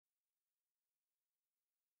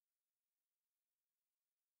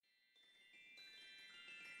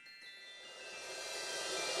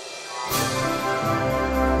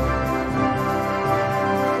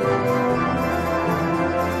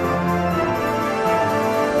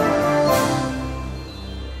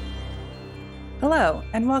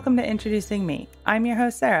and welcome to Introducing Me. I'm your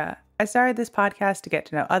host, Sarah. I started this podcast to get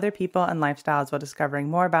to know other people and lifestyles while discovering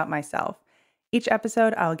more about myself. Each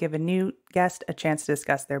episode, I'll give a new guest a chance to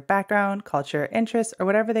discuss their background, culture, interests, or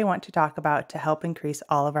whatever they want to talk about to help increase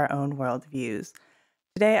all of our own worldviews.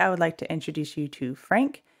 Today, I would like to introduce you to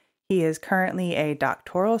Frank. He is currently a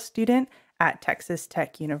doctoral student at Texas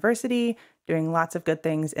Tech University, doing lots of good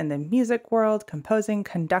things in the music world, composing,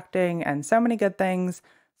 conducting, and so many good things.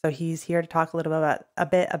 So he's here to talk a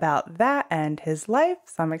bit about that and his life.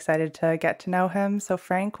 So I'm excited to get to know him. So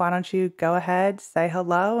Frank, why don't you go ahead, say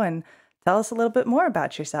hello, and tell us a little bit more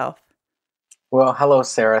about yourself. Well, hello,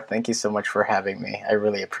 Sarah. Thank you so much for having me. I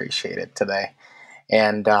really appreciate it today.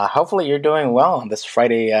 And hopefully you're doing well on this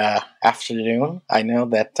Friday afternoon. I know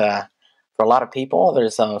that for a lot of people,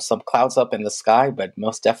 there's some clouds up in the sky, but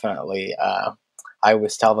most definitely, I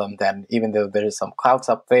always tell them that even though there's some clouds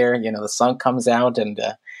up there, the sun comes out, and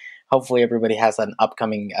hopefully everybody has an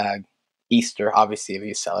upcoming Easter, obviously, if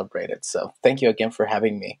you celebrate it. So thank you again for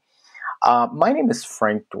having me. My name is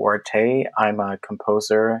Frank Duarte. I'm a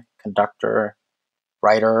composer, conductor,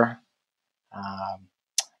 writer,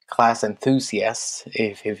 class enthusiast,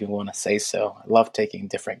 if you want to say so. I love taking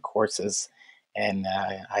different courses, and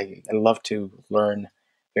I love to learn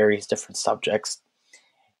various different subjects.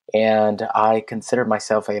 And I consider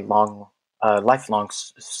myself a lifelong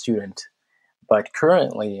student, but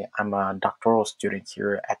currently I'm a doctoral student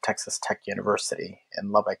here at Texas Tech University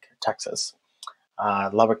in Lubbock, Texas.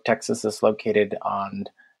 Lubbock, Texas is located on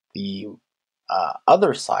the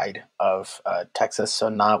other side of Texas, so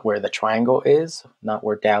not where the triangle is, not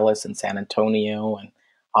where Dallas and San Antonio and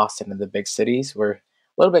Austin and the big cities. We're a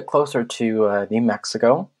little bit closer to New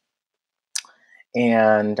Mexico.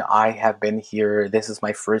 And I have been here. This is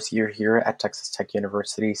my first year here at Texas Tech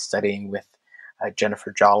University studying with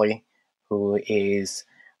Jennifer Jolly, who is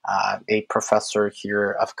a professor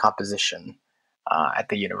here of composition at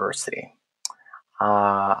the university.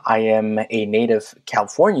 I am a native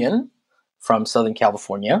Californian from Southern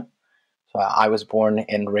California. So I was born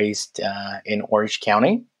and raised in Orange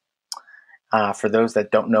County. For those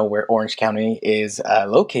that don't know where Orange County is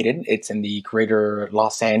located, it's in the greater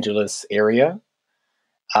Los Angeles area.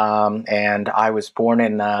 And I was born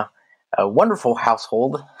in a wonderful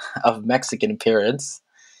household of Mexican parents.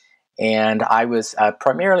 And I was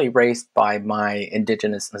primarily raised by my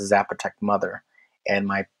indigenous Zapotec mother and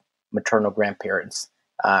my maternal grandparents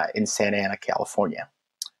in Santa Ana, California,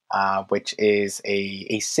 which is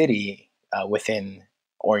a city within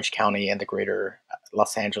Orange County and the greater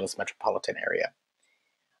Los Angeles metropolitan area.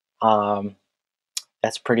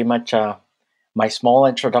 That's pretty much my small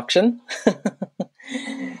introduction.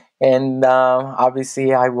 And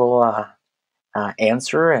obviously I will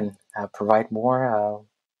answer and provide more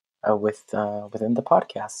within the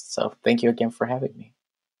podcast. So thank you again for having me.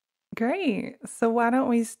 Great. So why don't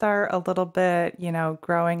we start a little bit,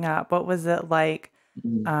 growing up? What was it like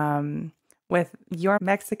with your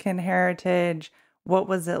Mexican heritage? What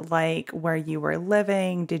was it like where you were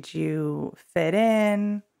living? Did you fit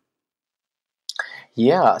in?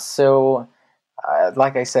 Yeah, so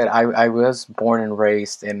like I said, I was born and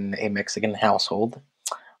raised in a Mexican household.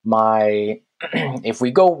 If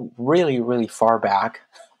we go really, really far back,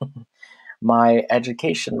 my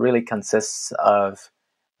education really consists of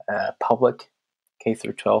public K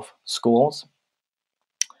through 12 schools.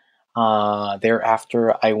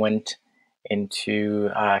 Thereafter, I went into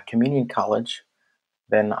community college.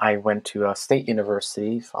 Then I went to a state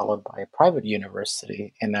university, followed by a private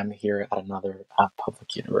university, and I'm here at another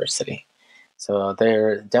public university. So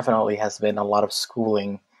there definitely has been a lot of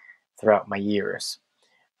schooling throughout my years.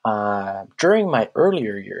 During my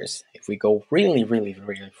earlier years, if we go really, really,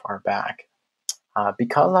 really far back,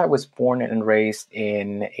 because I was born and raised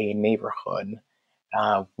in a neighborhood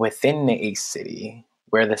within a city,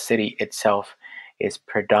 where the city itself is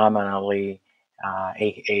predominantly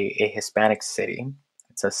a Hispanic city.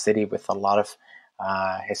 It's a city with a lot of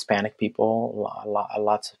Hispanic people,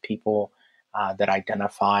 lots of people that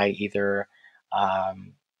identify either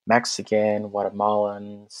Mexican,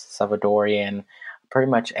 Guatemalan, Salvadorian, pretty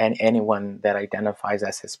much anyone that identifies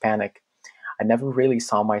as Hispanic. I never really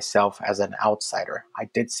saw myself as an outsider. I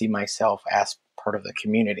did see myself as part of the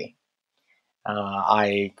community.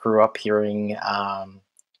 I grew up hearing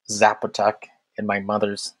Zapotec in my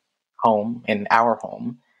mother's home, in our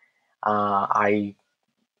home. I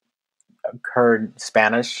heard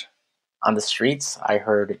Spanish on the streets. I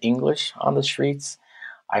heard English on the streets.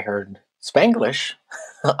 I heard Spanglish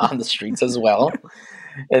on the streets as well.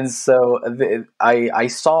 And so I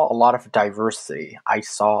saw a lot of diversity. I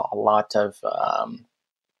saw a lot of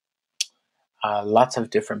lots of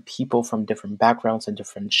different people from different backgrounds and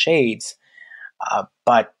different shades,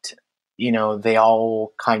 but they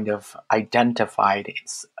all kind of identified in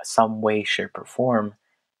some way, shape, or form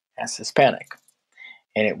as Hispanic.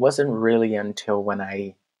 And it wasn't really until when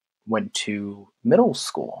I went to middle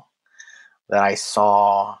school that I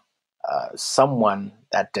saw someone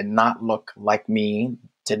that did not look like me,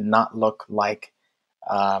 did not look like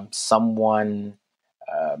someone,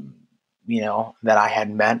 that I had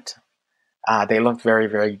met. They looked very,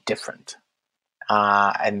 very different.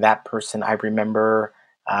 And that person, I remember,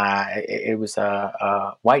 it was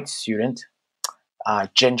a white student,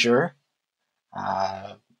 ginger,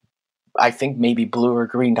 I think maybe blue or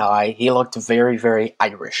green dye. He looked very, very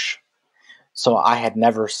Irish. So I had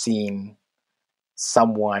never seen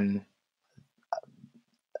someone,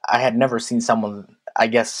 I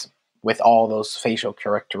guess, with all those facial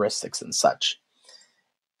characteristics and such.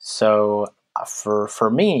 So for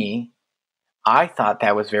me, I thought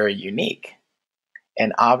that was very unique.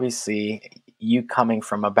 And obviously, you coming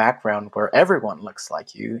from a background where everyone looks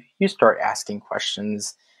like you start asking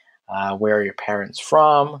questions. Where are your parents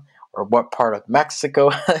from? Or what part of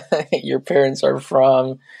Mexico your parents are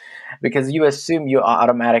from? Because you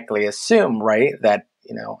automatically assume, right, that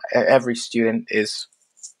every student is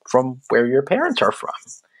from where your parents are from,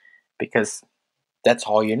 because that's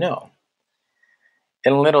all you know.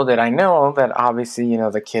 And little did I know that obviously,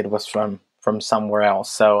 the kid was from somewhere else.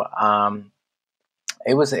 So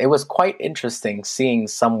it was quite interesting seeing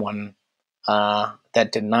someone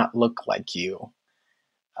that did not look like you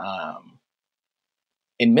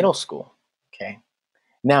in middle school. Okay.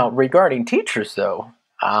 Now, regarding teachers, though,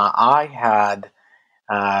 I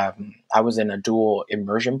was in a dual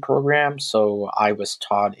immersion program, so I was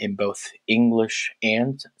taught in both English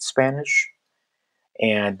and Spanish.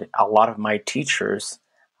 And a lot of my teachers,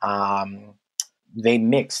 they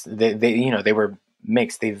mixed. They were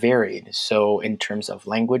mixed. They varied. So in terms of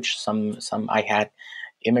language, some I had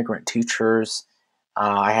immigrant teachers.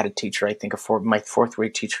 I had a teacher, I think, my fourth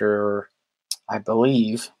grade teacher, I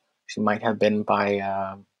believe she might have been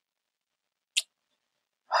by.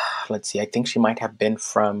 Let's see, I think she might have been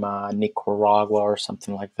from Nicaragua or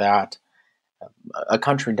something like that, a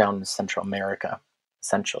country down in Central America,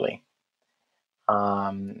 essentially.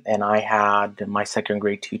 And I had my second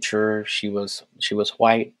grade teacher. She was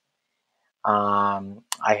white. I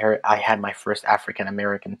had my first African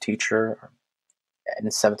American teacher in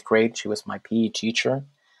seventh grade. She was my PE teacher,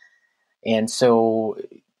 and so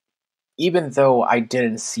even though I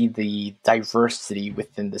didn't see the diversity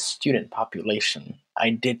within the student population,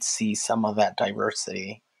 I did see some of that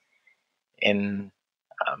diversity in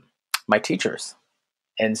my teachers.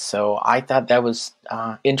 And so I thought that was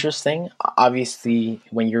interesting. Obviously,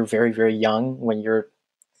 when you're very, very young, when you're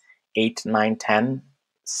 8, 9, 10,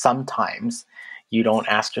 sometimes you don't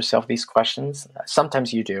ask yourself these questions.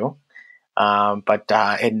 Sometimes you do. But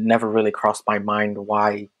it never really crossed my mind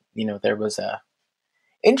why, there was a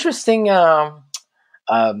interesting,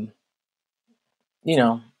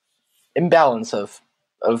 imbalance of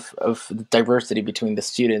the diversity between the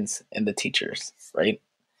students and the teachers, right?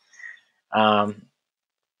 Um,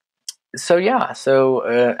 so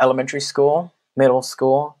elementary school, middle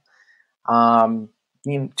school.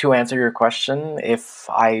 To answer your question, if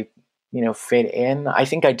I, fit in, I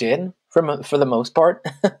think I did for the most part.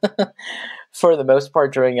 For the most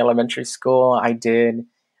part, during elementary school, I did.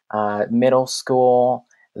 Middle school,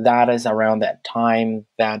 that is around that time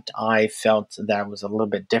that I felt that was a little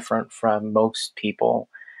bit different from most people.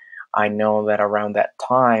 I know that around that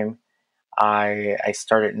time, I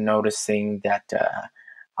started noticing that a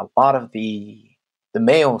lot of the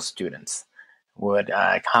male students would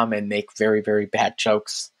come and make very, very bad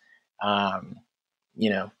jokes, um, you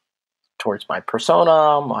know, towards my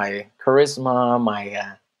persona, my charisma,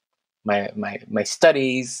 my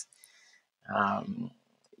studies. Um,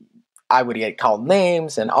 I would get called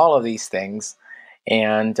names and all of these things,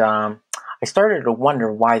 and I started to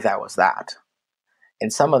wonder why that was that.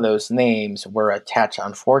 And some of those names were attached,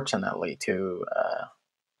 unfortunately, to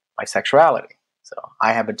my sexuality. So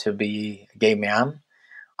I happen to be a gay man.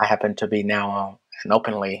 I happen to be now an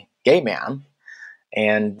openly gay man.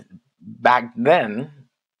 And back then,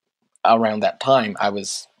 around that time, I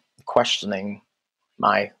was questioning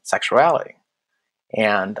my sexuality.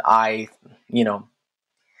 And I,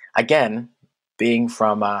 again, being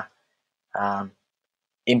from a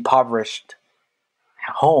impoverished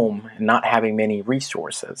home and not having many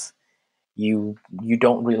resources, you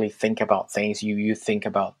don't really think about things. You think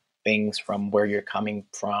about things from where you're coming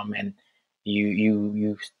from, and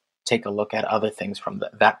you take a look at other things from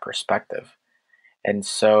that perspective. And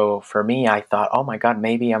so for me, I thought, oh my God,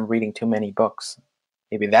 maybe I'm reading too many books.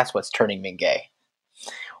 Maybe that's what's turning me gay.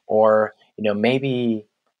 Or, maybe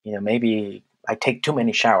I take too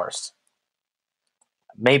many showers.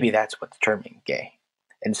 Maybe that's what's turning me gay.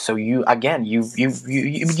 And so you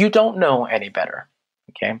don't know any better.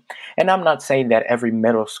 Okay. And I'm not saying that every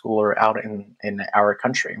middle schooler out in our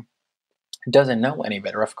country doesn't know any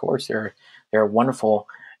better. Of course, there are wonderful,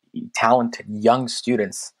 talented young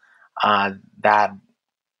students that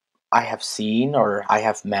I have seen or I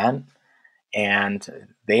have met, and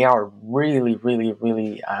they are really, really,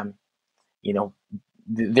 really, you know,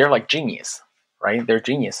 they're like genius, right? They're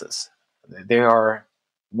geniuses. They are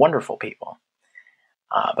wonderful people.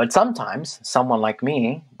 But sometimes someone like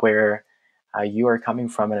me, where you are coming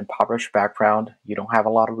from an impoverished background, you don't have a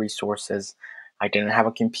lot of resources. I didn't have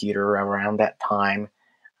a computer around that time.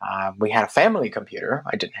 We had a family computer.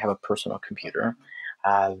 I didn't have a personal computer.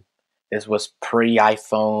 Uh, this was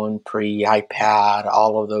pre-iPhone, pre-iPad,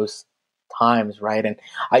 all of those times, right? And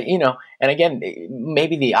and again,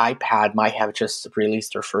 maybe the iPad might have just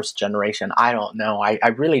released their first generation. I don't know. I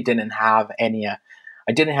really didn't have any.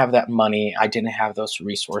 I didn't have that money. I didn't have those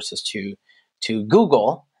resources to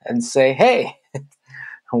Google and say, "Hey,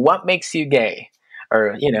 what makes you gay?"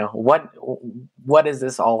 Or what is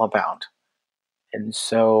this all about? And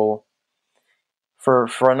so for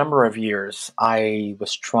a number of years, I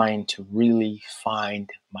was trying to really find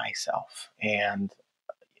myself, and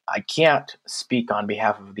I can't speak on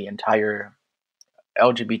behalf of the entire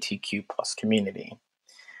LGBTQ plus community,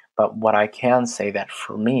 but what I can say that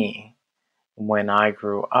for me, when I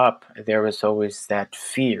grew up, there was always that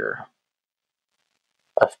fear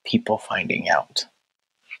of people finding out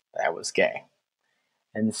that I was gay.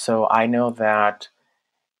 And so I know that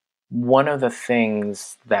one of the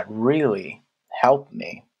things that really helped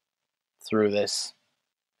me through this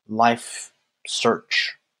life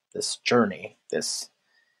search, this journey, this,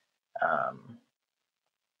 um,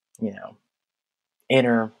 you know,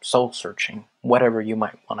 inner soul searching, whatever you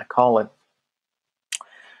might want to call it,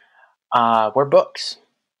 were books.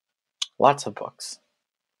 Lots of books.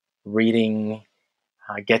 Reading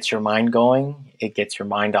gets your mind going. It gets your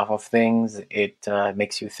mind off of things. It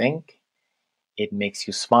makes you think. It makes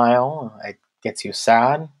you smile. It gets you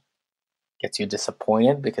sad. Gets you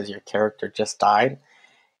disappointed because your character just died.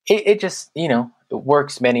 It just, it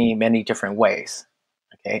works many, many different ways.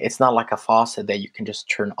 Okay. It's not like a faucet that you can just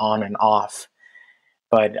turn on and off,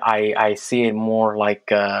 but I see it more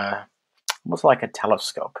like almost like a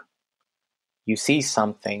telescope. You see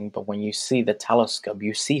something, but when you see the telescope,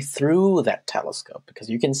 you see through that telescope because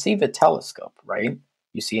you can see the telescope, right?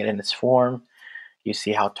 You see it in its form, you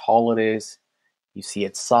see how tall it is, you see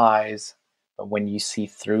its size, but when you see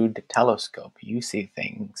through the telescope, you see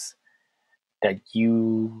things that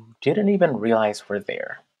you didn't even realize were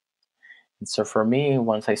there. And so for me,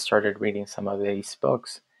 once I started reading some of these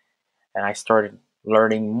books and I started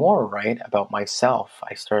learning more, right, about myself,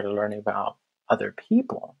 I started learning about other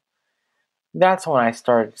people. That's when I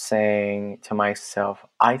started saying to myself,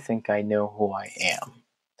 I think I know who I am.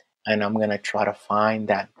 And I'm going to try to find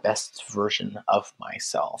that best version of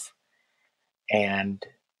myself. And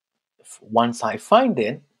once I find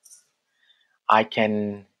it, I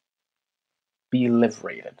can be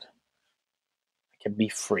liberated. I can be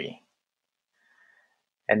free.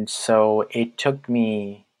 And so it took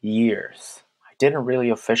me years. I didn't really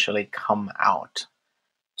officially come out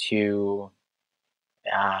to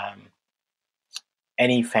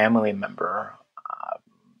any family member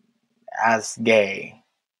as gay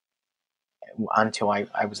until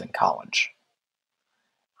I was in college.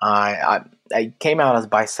 I came out as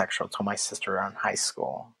bisexual to my sister in high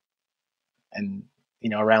school, and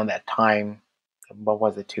around that time, what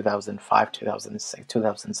was it, 2005,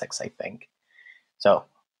 2006, I think. So,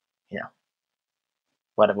 you know,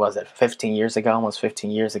 what was it, 15 years ago, almost 15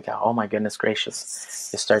 years ago. Oh my goodness gracious!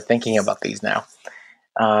 You start thinking about these now.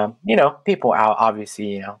 People out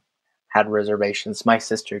obviously, had reservations. My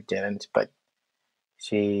sister didn't, but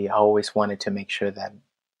she always wanted to make sure that,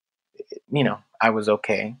 I was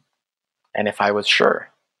okay. And if I was sure.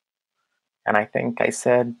 And I think I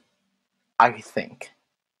said, I think.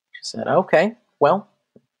 She said, okay, well,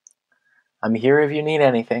 I'm here if you need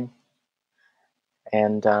anything.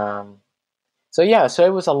 And so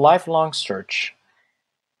it was a lifelong search.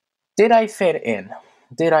 Did I fit in?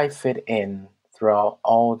 Did I fit in throughout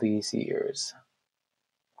all these years?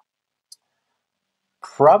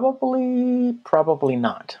 Probably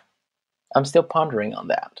not. I'm still pondering on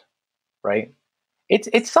that, right?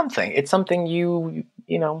 It's something. It's something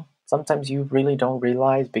sometimes you really don't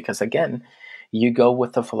realize because again, you go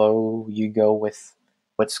with the flow, you go with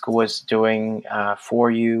what school is doing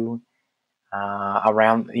for you.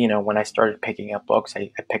 Around, when I started picking up books,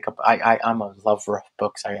 I'm a lover of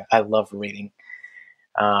books. I love reading.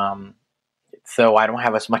 Um, so I don't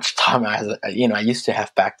have as much time as, I used to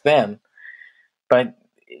have back then. But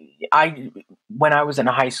I, when I was in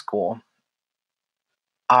high school,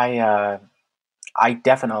 I, uh, I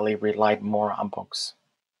definitely relied more on books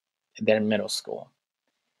than in middle school.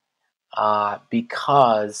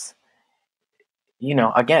 Because,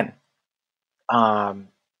 again, um,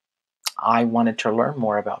 I wanted to learn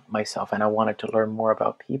more about myself and I wanted to learn more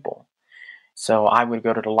about people. So I would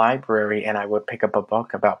go to the library and I would pick up a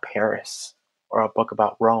book about Paris or a book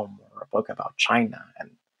about Rome or a book about China.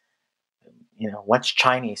 And, what's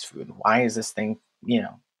Chinese food? Why is this thing,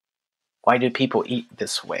 why do people eat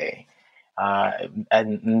this way? Uh,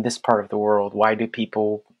 and in this part of the world, why do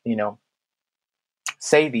people,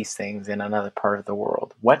 say these things in another part of the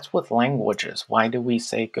world? What's with languages? Why do we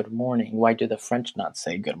say good morning? Why do the French not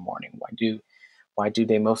say good morning? Why do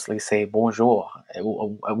they mostly say bonjour?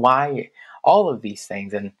 Why all of these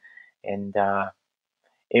things? And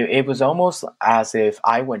it was almost as if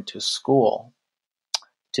I went to school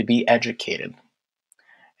to be educated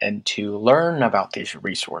and to learn about these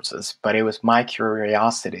resources, but it was my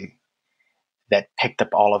curiosity that picked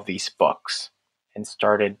up all of these books and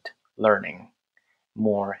started learning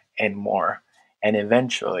more and more. And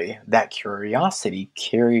eventually that curiosity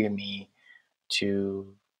carried me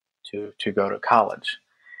to to go to college.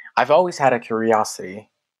 I've always had a curiosity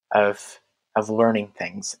of learning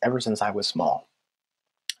things ever since I was small.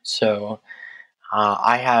 So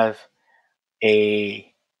I have a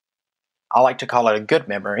I like to call it a good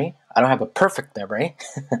memory. I don't have a perfect memory.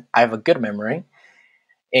 I have a good memory.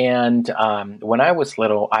 And when I was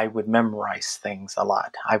little, I would memorize things a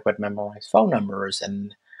lot. I would memorize phone numbers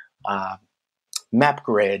and uh, map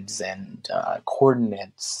grids and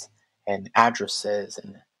coordinates and addresses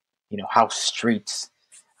and house streets.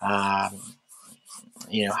 Um,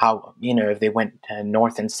 how if they went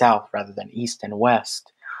north and south rather than east and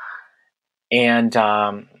west. And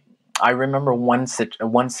I remember one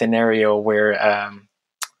scenario where I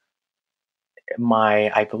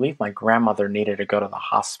believe my grandmother needed to go to the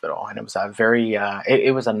hospital, and it was a very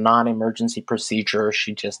it was a non-emergency procedure.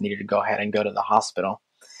 She just needed to go ahead and go to the hospital,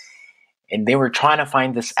 and they were trying to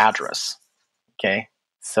find this address. Okay,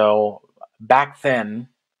 so back then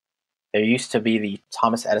there used to be the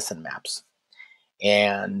Thomas Edison maps,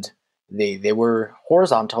 and they were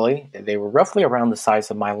horizontally. They were roughly around the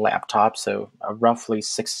size of my laptop, so roughly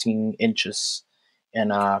 16 inches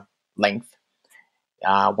in length.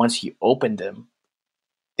 Once you opened them,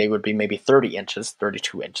 they would be maybe 30 inches,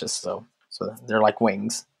 32 inches. So they're like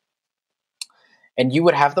wings. And you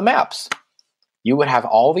would have the maps. You would have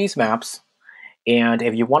all these maps. And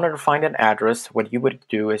if you wanted to find an address, what you would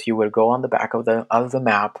do is you would go on the back of the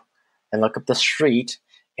map and look up the street,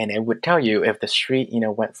 and it would tell you if the street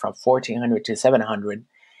went from 1400 to 700.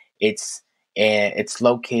 It's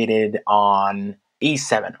located on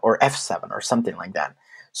E7 or F7 or something like that.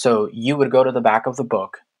 So you would go to the back of the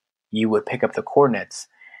book, you would pick up the coordinates,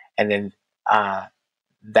 and then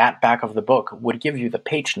that back of the book would give you the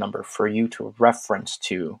page number for you to reference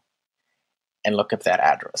to and look up that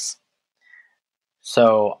address.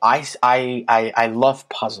 So I love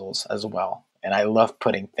puzzles as well, and I love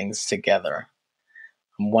putting things together.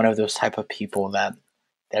 I'm one of those type of people that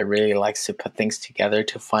really likes to put things together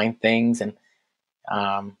to find things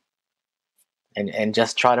um, and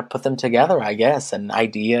just try to put them together, I guess, and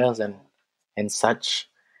ideas and such.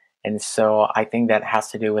 And so I think that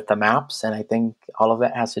has to do with the maps, and I think all of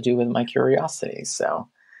that has to do with my curiosity. So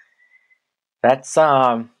that's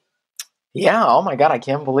yeah. Oh my God, I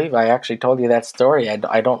can't believe I actually told you that story.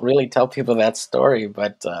 I don't really tell people that story,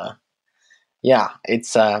 but yeah,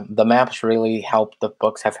 it's the maps really help. The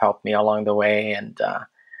books have helped me along the way, and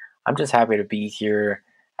I'm just happy to be here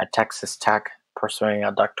at Texas Tech pursuing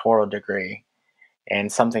a doctoral degree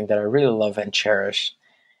and something that I really love and cherish.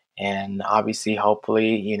 And obviously,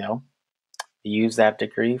 hopefully, use that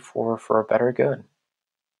degree for a better good.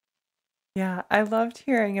 Yeah, I loved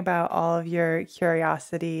hearing about all of your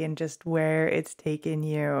curiosity and just where it's taken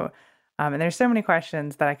you. And there's so many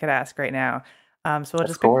questions that I could ask right now. So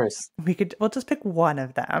Of course. we'll just pick one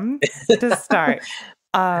of them to start.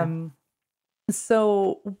 Um,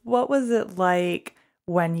 so what was it like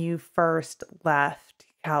when you first left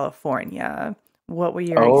California? What were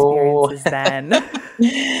your Oh, experiences then?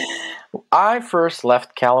 I first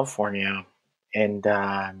left California, and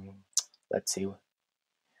let's see.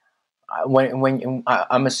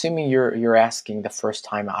 I'm assuming you're asking the first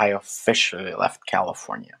time I officially left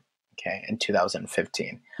California. okay, in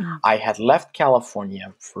 2015. Mm. I had left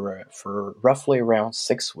California for roughly around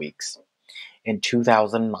 6 weeks in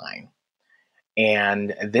 2009.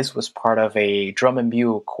 And this was part of a drum and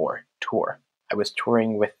bugle corps tour. I was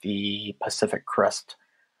touring with the Pacific Crest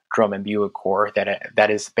Drum and Bugle Corps that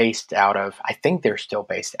is based out of, I think they're still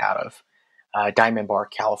based out of Diamond Bar,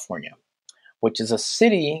 California, which is a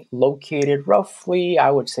city located roughly,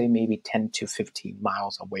 I would say maybe 10 to 15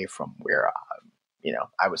 miles away from where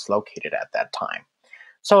I was located at that time.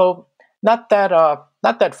 So not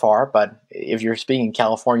that far, but if you're speaking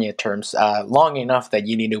California terms, long enough that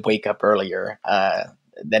you need to wake up earlier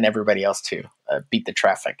than everybody else to beat the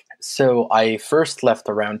traffic. So I first left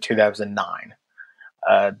around 2009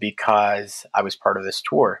 because I was part of this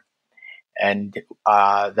tour. And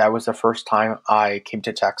that was the first time I came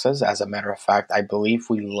to Texas. As a matter of fact, I believe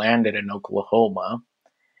we landed in Oklahoma.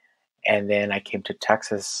 And then I came to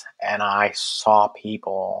Texas and I saw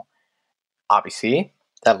people, obviously,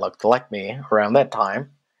 that looked like me around that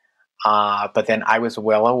time. But then I was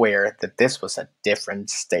well aware that this was a different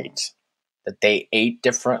state, that they ate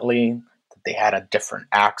differently, that they had a different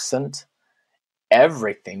accent.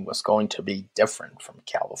 Everything was going to be different from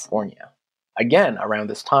California. Again, around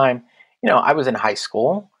this time, I was in high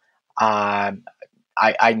school. I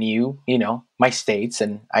knew, my states,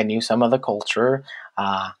 and I knew some of the culture.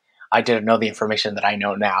 I didn't know the information that I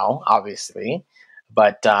know now, obviously,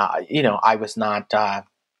 but I was not.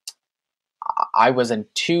 I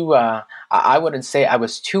wasn't too. I wouldn't say I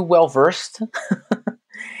was too well versed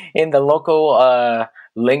in the local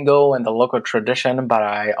lingo and the local tradition, but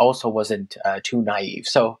I also wasn't too naive.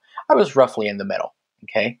 So I was roughly in the middle.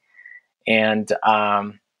 Okay, and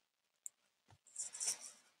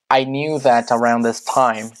I knew that around this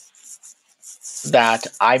time that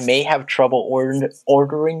I may have trouble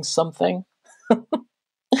ordering something.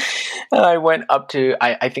 And I went up to,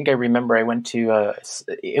 I think I remember I went to,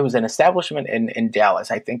 it was an establishment in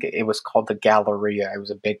Dallas. I think it was called the Galleria. It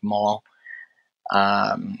was a big mall.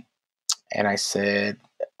 And I said,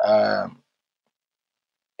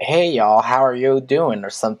 hey, y'all, how are you doing? Or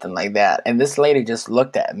something like that. And this lady just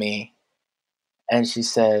looked at me and she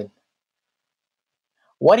said,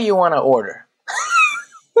 what do you want to order?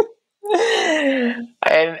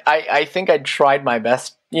 And I think I tried my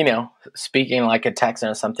best, speaking like a Texan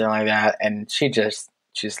or something like that. And she's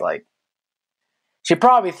like, she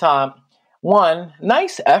probably thought, one,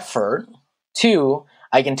 nice effort. Two,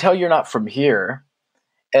 I can tell you're not from here.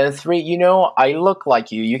 And three, I look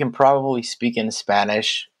like you. You can probably speak in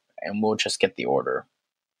Spanish and we'll just get the order.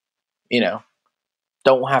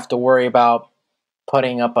 Don't have to worry about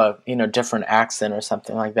putting up a, different accent or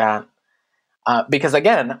something like that. Because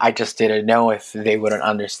again, I just didn't know if they wouldn't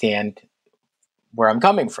understand where I'm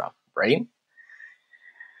coming from, right?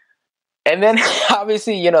 And then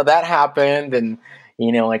obviously, that happened, and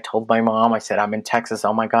I told my mom, I said, I'm in Texas.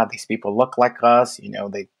 Oh my God, these people look like us.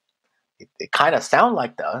 They kind of sound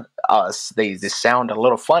like us. They sound a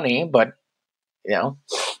little funny, but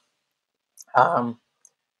um,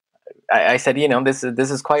 I said,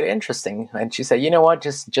 this is quite interesting. And she said, you know what,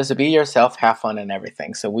 just be yourself, have fun and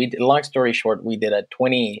everything. So long story short, we did a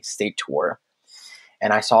 20-state tour.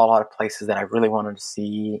 And I saw a lot of places that I really wanted to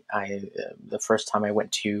see. The first time I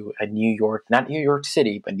went to New York, not New York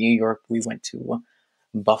City, but New York, we went to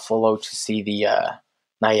Buffalo to see the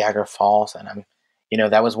Niagara Falls. And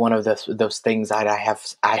that was one of those things that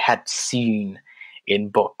I had seen in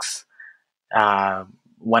books.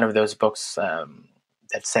 One of those books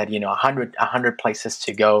that said, 100 places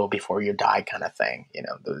to go before you die, kind of thing.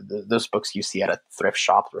 Those books you see at a thrift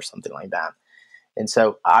shop or something like that. And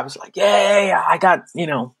so I was like, yay, I got,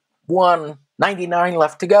 199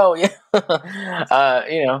 left to go. Yeah.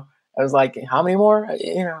 I was like, how many more?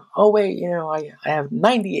 Oh wait, I have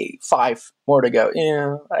 5 more to go.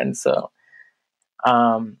 And so,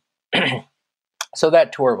 so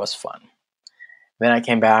that tour was fun. Then I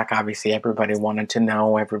came back. Obviously, everybody wanted to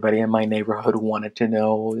know. Everybody in my neighborhood wanted to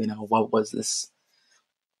know. What was this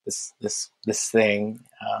thing?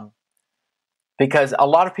 Because a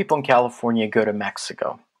lot of people in California go to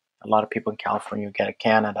Mexico. A lot of people in California go to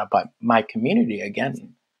Canada. But my community,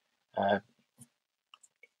 again,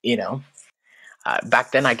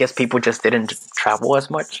 back then, I guess people just didn't travel as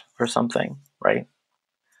much or something, right?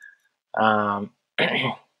 That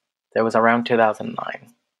was around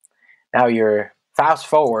 2009. Now you're fast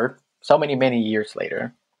forward so many years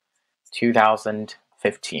later,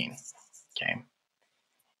 2015. Okay.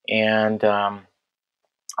 And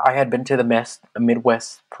I had been to the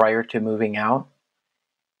Midwest prior to moving out.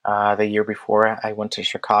 The year before, I went to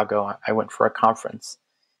Chicago. I went for a conference.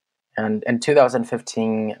 And in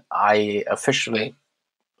 2015, I officially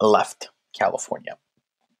left California.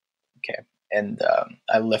 Okay, and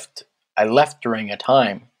I left during a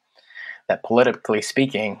time that, politically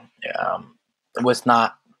speaking, was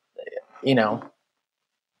not, you know,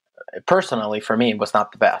 personally for me, was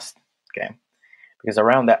not the best. Okay, because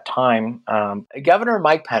around that time, Governor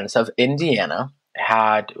Mike Pence of Indiana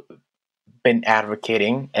had been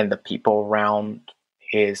advocating, and the people around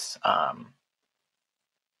his,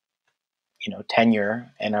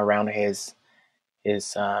 tenure, and around his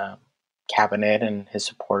cabinet and his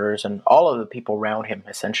supporters and all of the people around him,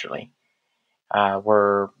 essentially,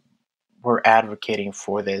 were advocating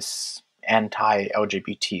for this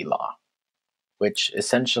anti-LGBT law, which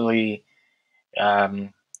essentially,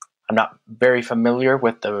 I'm not very familiar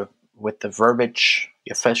with the verbiage,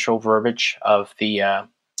 the official verbiage of the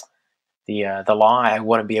law. I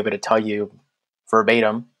wouldn't be able to tell you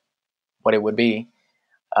verbatim what it would be,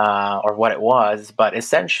 or what it was, but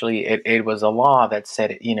essentially it was a law that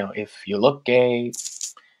said, if you look gay,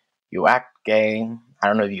 you act gay, I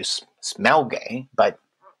don't know if you smell gay, but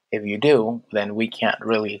if you do, then we can't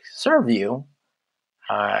really serve you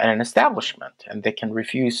in an establishment, and they can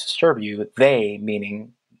refuse to serve you. They,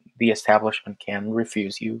 meaning the establishment, can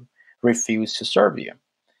refuse to serve you.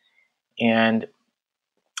 And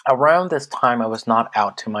around this time, I was not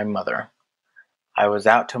out to my mother. I was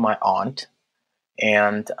out to my aunt,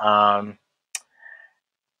 and I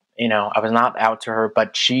was not out to her,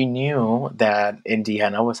 but she knew that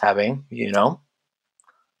Indiana was having,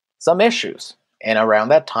 some issues. And around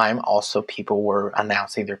that time, also, people were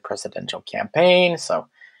announcing their presidential campaign. So,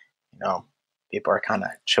 people are kind of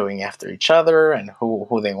chewing after each other and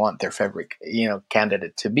who they want their favorite,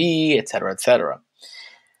 candidate to be, et cetera, et cetera.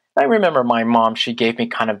 I remember my mom, she gave me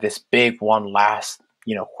kind of this big one last,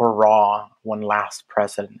 hurrah, one last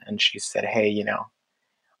present. And she said, hey, I'm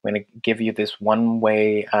going to give you this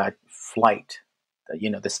one-way flight,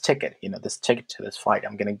 this ticket, this ticket to this flight.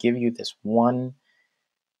 I'm going to give you this one-way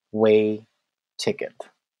ticket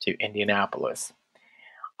to Indianapolis.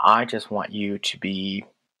 I just want you to be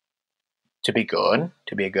good,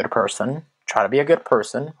 to be a good person. Try to be a good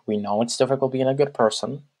person. We know it's difficult being a good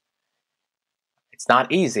person. It's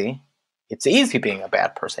not easy. It's easy being a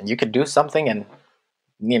bad person. You could do something and,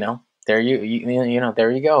 there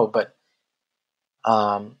you go. But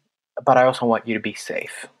I also want you to be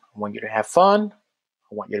safe. I want you to have fun.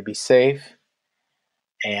 I want you to be safe.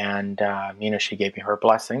 And, she gave me her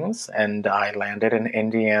blessings, and I landed in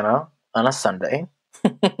Indiana on a Sunday.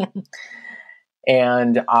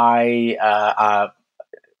 And a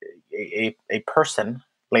person,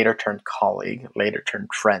 later turned colleague, later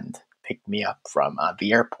turned friend, picked me up from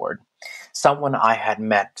the airport. Someone I had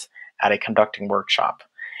met at a conducting workshop.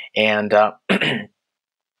 And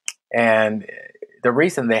and the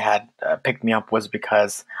reason they had picked me up was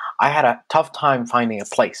because I had a tough time finding a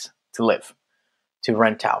place to live, to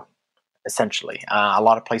rent out, essentially. A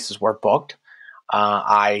lot of places were booked.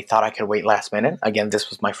 I thought I could wait last minute. Again, this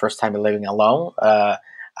was my first time living alone,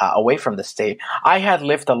 away from the state. I had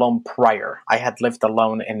lived alone prior. I had lived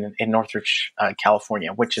alone in Northridge,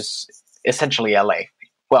 California, which is essentially LA.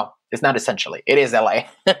 Well, it's not essentially. It is LA.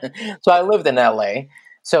 So I lived in LA.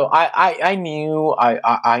 So I knew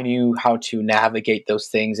I knew how to navigate those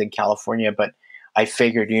things in California, but I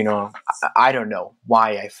figured, I don't know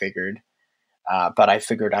why I figured, but I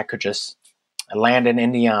figured I could just land in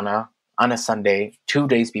Indiana on a Sunday, 2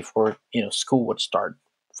 days before, school would start,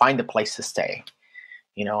 find a place to stay,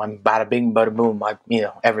 and bada bing, bada boom,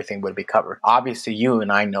 everything would be covered. Obviously, you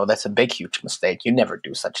and I know that's a big, huge mistake. You never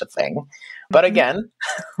do such a thing. But again,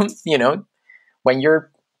 when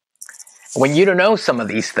you don't know some of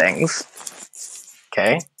these things,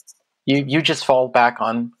 okay, you just fall back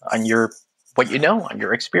on your, what you know, on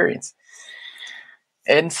your experience.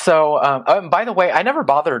 And so, by the way, I never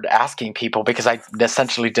bothered asking people because I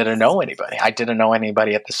essentially didn't know anybody. I didn't know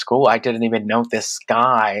anybody at the school. I didn't even know this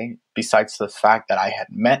guy, besides the fact that I had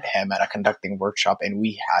met him at a conducting workshop, and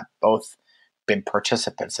we had both been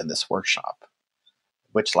participants in this workshop,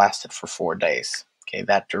 which lasted for 4 days. Okay,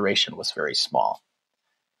 that duration was very small.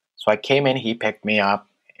 So I came in, he picked me up,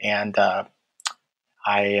 and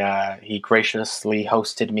he graciously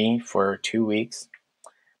hosted me for 2 weeks.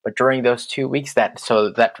 But during those 2 weeks,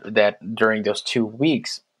 during those 2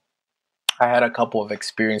 weeks, I had a couple of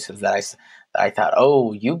experiences that I thought,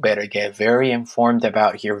 oh, you better get very informed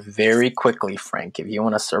about here very quickly, Frank, if you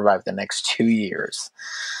want to survive the next 2 years.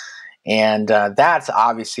 And that's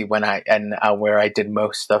obviously when where I did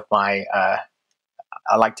most of my,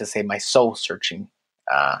 I like to say, my soul searching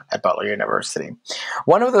at Butler University.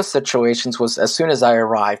 One of those situations was, as soon as I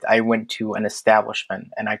arrived, I went to an establishment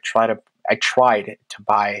and I tried to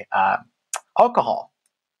buy alcohol.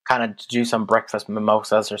 kind of do some breakfast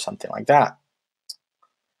mimosas or something like that.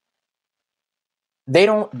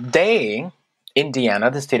 Indiana,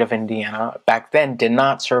 the state of Indiana, back then did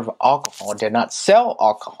not serve alcohol, did not sell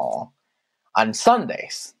alcohol on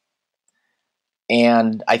Sundays.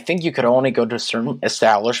 And I think you could only go to certain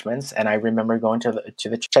establishments. And I remember going to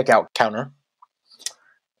the checkout counter,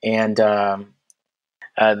 and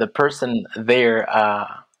the person there,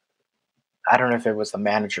 I don't know if it was the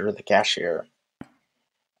manager or the cashier,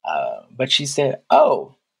 but she said,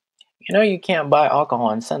 "Oh, you can't buy alcohol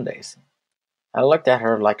on Sundays." I looked at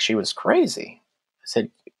her like she was crazy. I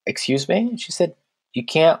said, "Excuse me?" And she said, "You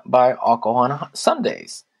can't buy alcohol on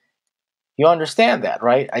Sundays. You understand that,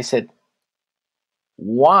 right?" I said,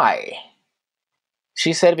 "Why?"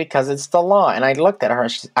 She said, "Because it's the law." And I looked at her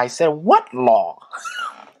and I said, "What law?"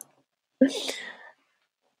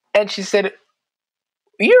 And she said,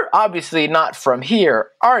 "You're obviously not from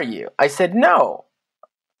here, are you?" I said, "No."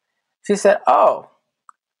 She said, "Oh,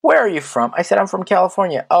 where are you from?" I said, "I'm from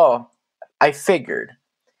California." "Oh, I figured."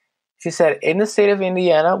 She said, "In the state of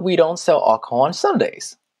Indiana, we don't sell alcohol on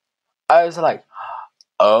Sundays." I was like,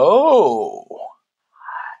 "Oh."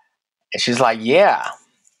 And she's like, "Yeah,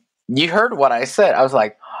 you heard what I said." I was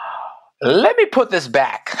like, "Let me put this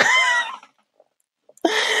back."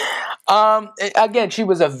 Again, she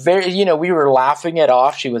was a very, we were laughing it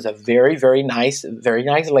off. She was a very, very nice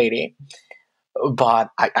lady. But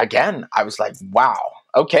I was like, wow,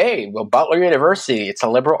 okay, well, Butler University, it's a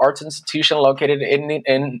liberal arts institution located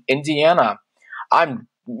in Indiana.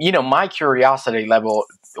 My curiosity level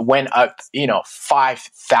went up,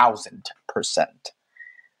 5,000%.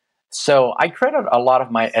 So I credit a lot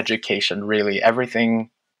of my education, really. Everything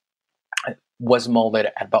was molded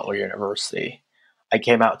at Butler University. I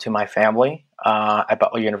came out to my family at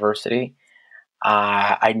Butler University.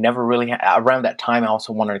 I never really, around that time, I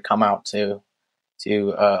also wanted to come out to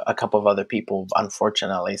a couple of other people.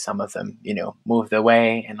 Unfortunately, some of them, moved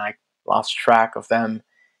away, and I lost track of them.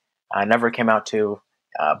 I never came out to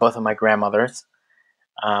both of my grandmothers.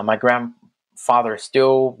 My grandfather is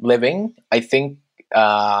still living. I think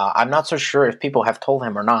I'm not so sure if people have told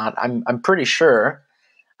him or not. I'm pretty sure,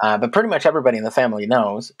 but pretty much everybody in the family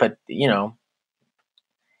knows. But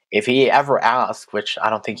if he ever asks, which I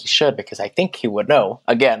don't think he should, because I think he would know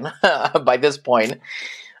again by this point.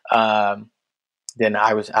 Then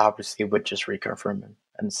I was obviously would just reconfirm him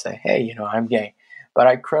and say, "Hey, I'm gay." But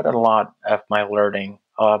I credit a lot of my learning,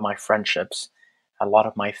 a lot of my friendships, a lot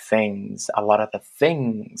of my things, a lot of the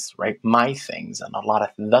things, right? My things, and a lot of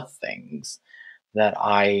the things that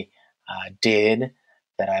I did,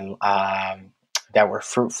 that were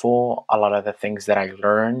fruitful. A lot of the things that I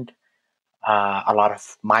learned, a lot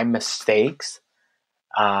of my mistakes,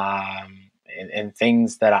 and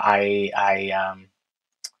things that I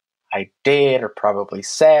did or probably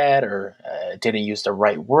said or didn't use the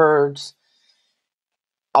right words.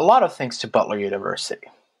 A lot of things to Butler University.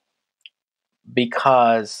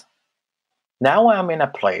 Because now I'm in a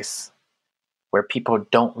place where people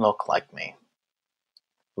don't look like me.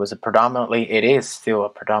 It is still a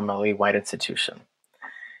predominantly white institution.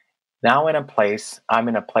 Now I'm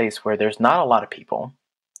in a place where there's not a lot of people,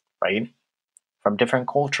 right? From different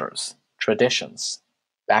cultures, traditions,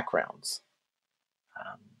 backgrounds,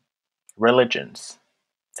 religions,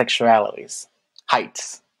 sexualities,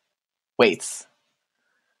 heights, weights.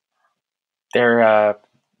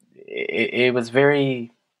 It was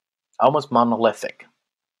very almost monolithic.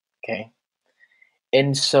 Okay.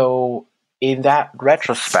 And so in that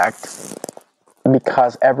retrospect,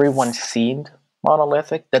 because everyone seemed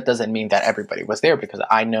monolithic, that doesn't mean that everybody was there, because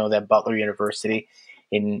I know that Butler University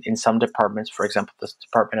in some departments, for example, the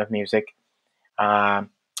Department of Music,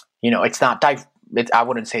 it's not I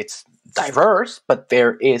wouldn't say it's diverse, but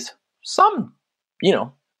there is some,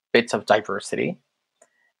 bits of diversity.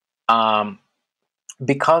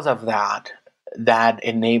 Because of that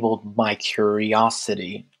enabled my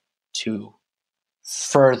curiosity to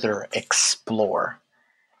further explore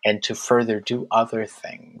and to further do other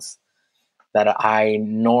things that I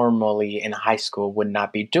normally in high school would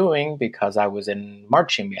not be doing, because I was in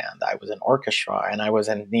marching band, I was in orchestra, and I was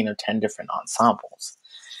in 10 different ensembles.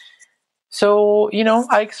 So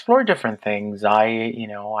I explored different things. I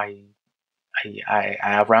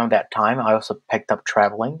around that time I also picked up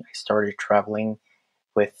traveling. I started traveling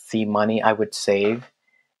with the money I would save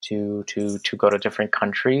to go to different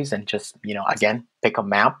countries, and just again pick a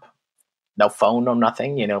map. No phone, no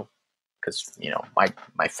nothing. Because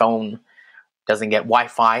my phone doesn't get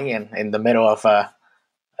Wi-Fi in the middle of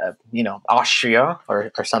Austria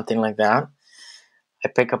or something like that. I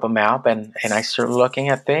pick up a map and I start looking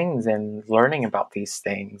at things and learning about these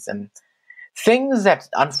things. And Things that,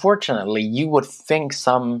 unfortunately, you would think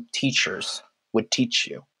some teachers would teach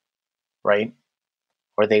you, right?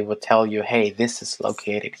 Or they would tell you, hey, this is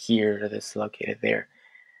located here, this is located there.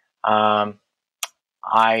 I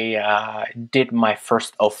did my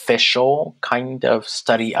first official kind of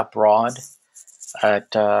study abroad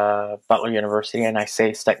at Butler University, and I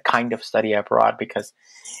say kind of study abroad because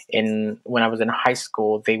when I was in high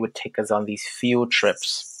school, they would take us on these field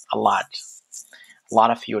trips a lot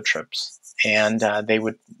of field trips, and they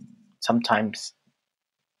would sometimes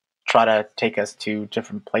try to take us to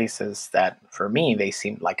different places that, for me, they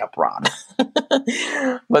seemed like abroad,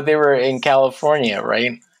 but they were in California,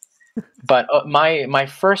 right? But my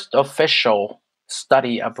first official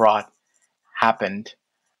study abroad happened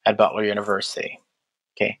at Butler University.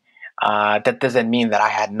 Okay, that doesn't mean that I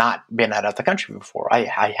had not been out of the country before.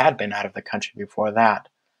 I had been out of the country before that,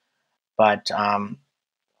 but I've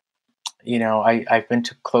been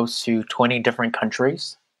to close to 20 different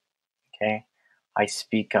countries. Okay, I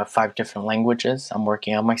speak 5 different languages. I'm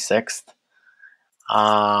working on my 6th.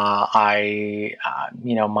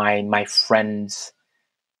 My friends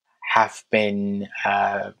have been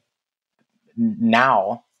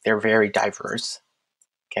now they're very diverse.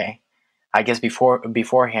 Okay, I guess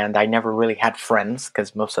beforehand I never really had friends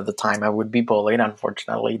because most of the time I would be bullied,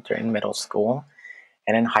 unfortunately, during middle school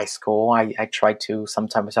and in high school. I tried to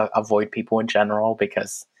sometimes avoid people in general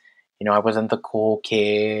because I wasn't the cool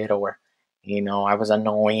kid, or I was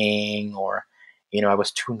annoying, or I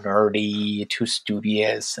was too nerdy, too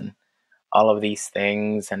studious, and all of these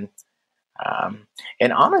things. And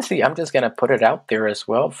honestly, I'm just gonna put it out there as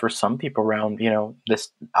well for some people around this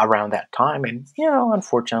around that time, and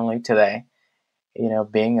unfortunately today,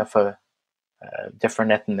 being of a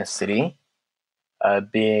different ethnicity,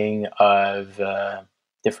 being of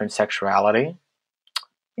different sexuality,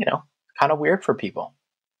 kind of weird for people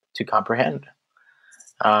to comprehend,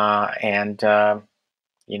 and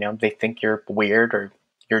they think you're weird or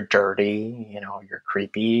you're dirty, you're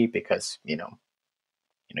creepy because you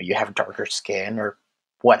have darker skin or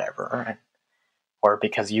whatever, or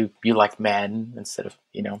because you like men instead of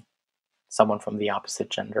someone from the opposite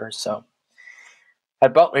gender. So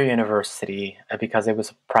at Butler University, because it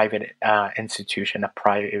was a private institution, a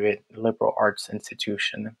private liberal arts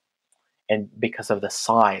institution, and because of the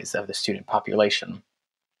size of the student population,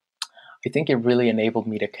 I think it really enabled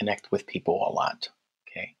me to connect with people a lot.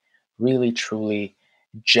 Okay, really, truly,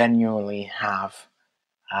 genuinely have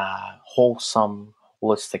wholesome,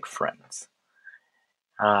 holistic friends.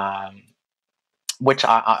 Which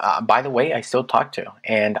by the way, I still talk to,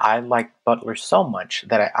 and I like Butler so much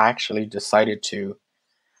that I actually decided to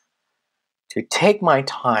take my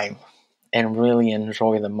time and really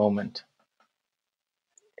enjoy the moment.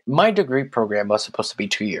 My degree program was supposed to be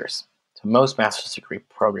 2 years. So most master's degree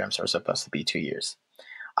programs are supposed to be 2 years.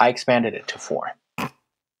 I expanded it to 4.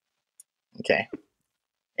 Okay,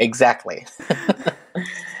 exactly.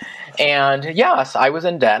 And yes, I was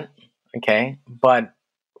in debt. Okay, but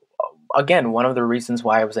again, one of the reasons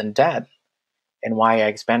why I was in debt and why I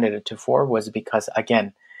expanded it to 4 was because,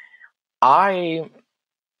 again, my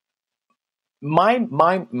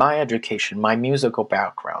education, my musical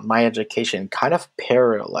background, my education kind of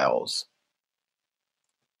parallels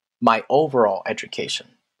my overall education,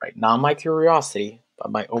 right? Not my curiosity,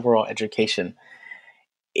 but my overall education,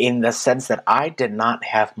 in the sense that I did not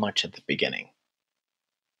have much at the beginning.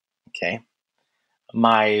 Okay,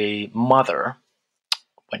 my mother,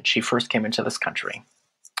 when she first came into this country,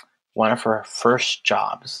 one of her first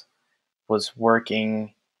jobs was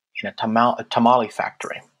working in a tamale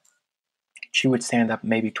factory. She would stand up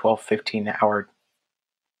maybe 12, 15-hour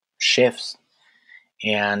shifts.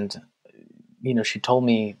 And, she told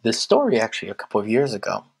me this story actually a couple of years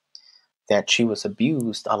ago, that she was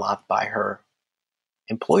abused a lot by her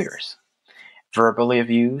employers. Verbally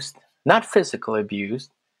abused, not physically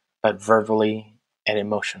abused, but verbally and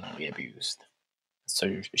emotionally abused.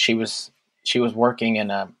 So she was working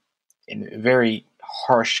in very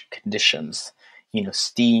harsh conditions,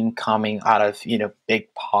 steam coming out of,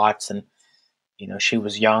 big pots. And she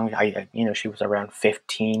was young. She was around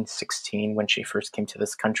 15, 16 when she first came to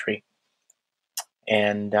this country.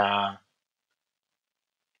 And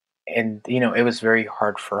it was very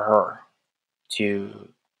hard for her to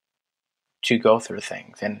go through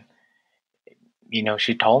things. And,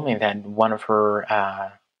 she told me that one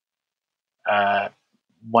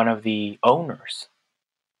of the owners,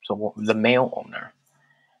 so the male owner,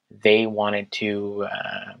 they wanted to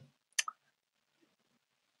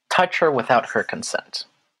touch her without her consent.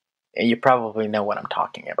 And you probably know what I'm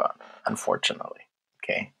talking about, unfortunately.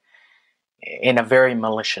 Okay, in a very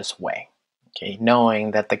malicious way. Okay,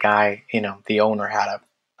 knowing that the guy, the owner had a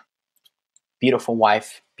beautiful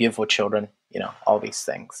wife, beautiful children, all these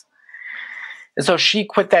things. And so she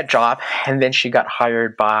quit that job, and then she got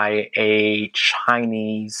hired by a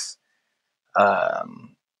Chinese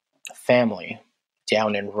family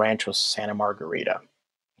down in Rancho Santa Margarita.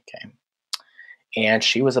 Okay, and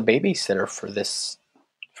she was a babysitter for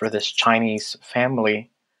this Chinese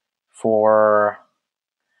family for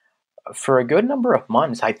a good number of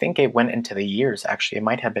months. I think it went into the years. Actually, it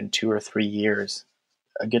might have been 2 or 3 years.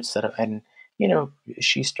 A good set of, and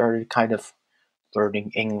she started kind of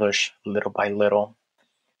learning English little by little.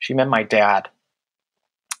 She met my dad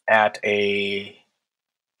at a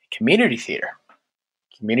community theater,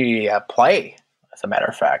 community play, as a matter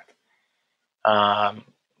of fact.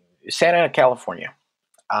 Santa Ana, California,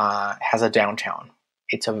 has a downtown.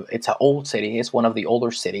 It's an old city. It's one of the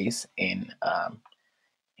older cities in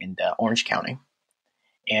Orange County,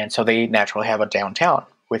 and so they naturally have a downtown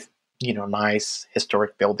with nice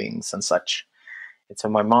historic buildings and such. And so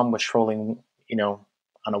my mom was strolling,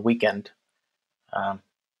 on a weekend.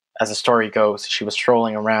 As the story goes, she was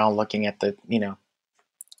strolling around looking at the,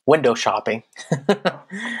 window shopping,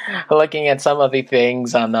 looking at some of the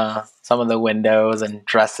things on some of the windows and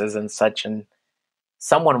dresses and such. And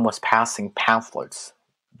someone was passing pamphlets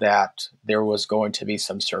that there was going to be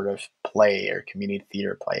some sort of play or community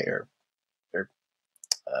theater play or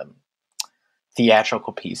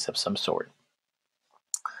theatrical piece of some sort.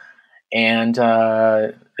 And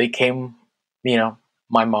they came,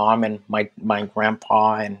 my mom and my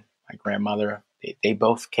grandpa and my grandmother, they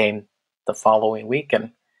both came the following week,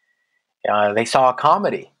 and they saw a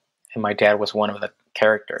comedy, and my dad was one of the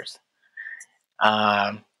characters.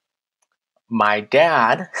 My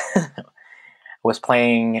dad was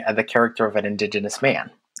playing the character of an indigenous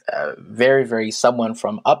man, very, very someone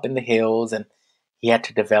from up in the hills, and he had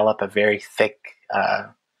to develop a very thick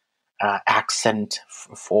accent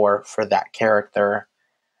for that character.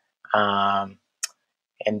 And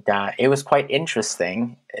it was quite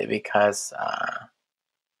interesting because,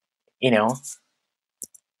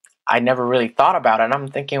 I never really thought about it. I'm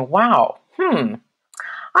thinking, wow, I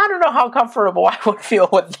don't know how comfortable I would feel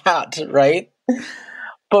with that, right?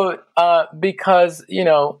 But because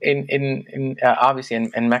in obviously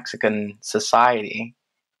in Mexican society,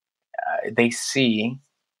 they see,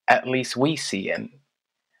 at least we see, and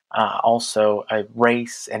also a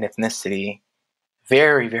race and ethnicity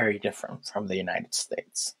very, very different from the United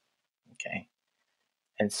States. Okay,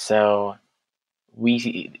 and so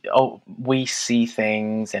we see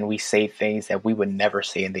things and we say things that we would never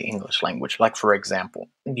say in the English language. Like, for example,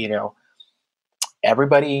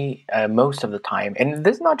 everybody most of the time, and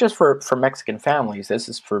this is not just for Mexican families, this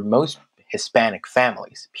is for most Hispanic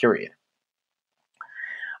families, period.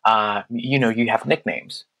 You have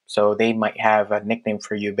nicknames. So they might have a nickname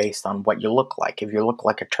for you based on what you look like. If you look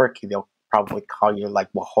like a turkey, they'll probably call you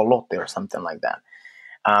like guajolote or something like that,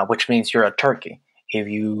 which means you're a turkey. If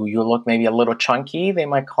you look maybe a little chunky, they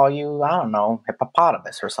might call you, I don't know,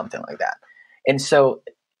 hippopotamus or something like that. And so,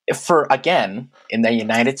 again, in the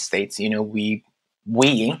United States, we,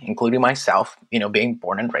 including myself, being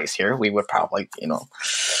born and raised here, we would probably,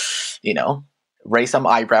 raise some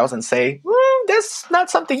eyebrows and say, that's not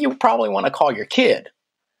something you probably want to call your kid.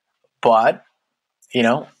 But,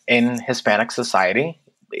 in Hispanic society,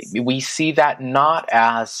 we see that not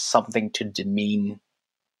as something to demean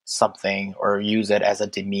something or use it as a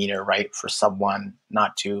demeanor, right, for someone,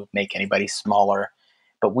 not to make anybody smaller,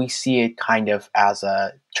 but we see it kind of as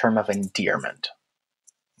a term of endearment.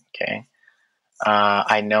 Okay.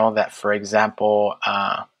 I know that, for example,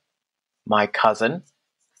 my cousin,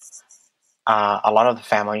 a lot of the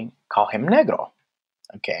family call him negro,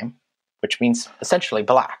 okay, which means essentially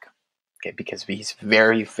black, okay, because he's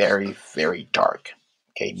very, very, very dark.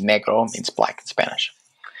 Okay, negro means black in Spanish.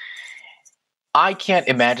 I can't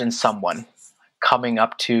imagine someone coming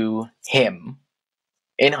up to him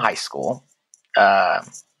in high school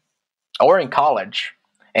or in college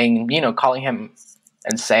and, calling him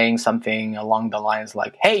and saying something along the lines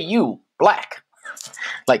like, hey, you, black.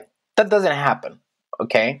 Like, that doesn't happen,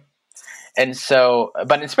 okay? And so,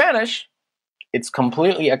 but in Spanish, it's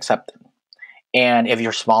completely accepted. And if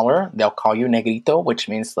you're smaller, they'll call you negrito, which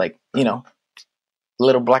means like,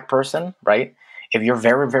 little black person, right? If you're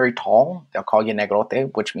very, very tall, they'll call you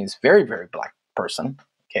negrote, which means very, very black person,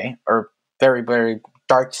 okay? Or very, very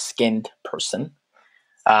dark-skinned person,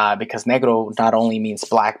 because negro not only means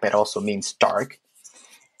black, but also means dark.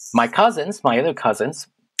 My other cousins,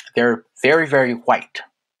 they're very, very white,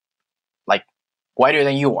 like whiter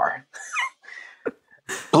than you are.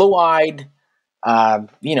 Blue-eyed,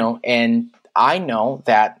 and I know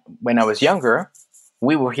that when I was younger,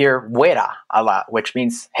 we would hear "güera" a lot, which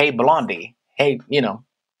means "hey, blondie." Hey,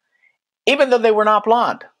 even though they were not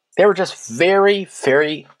blonde, they were just very,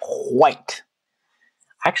 very white.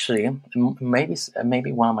 Actually,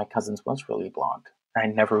 maybe one of my cousins was really blonde. I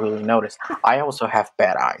never really noticed. I also have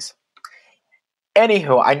bad eyes.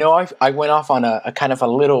 Anywho, I know I went off on a kind of a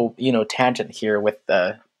little tangent here with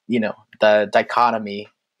the dichotomy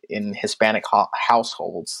in Hispanic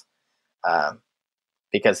households, um,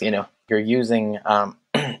 because you're using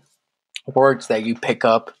words that you pick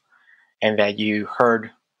up and that you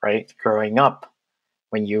heard right growing up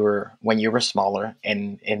when you were smaller,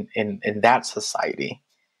 and in that society,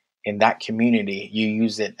 in that community, you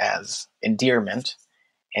use it as endearment.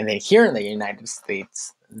 And then here in the United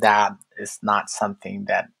States, that is not something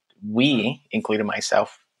that we, including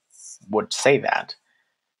myself, would say that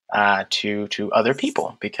to other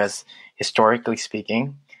people, because historically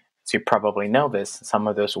speaking, as you probably know this, some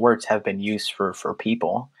of those words have been used for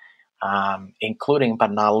people, including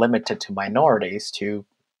but not limited to minorities, to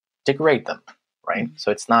degrade them, right?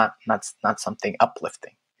 So it's not something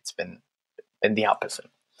uplifting. It's been the opposite.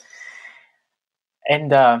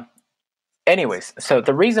 And anyways, so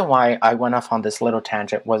the reason why I went off on this little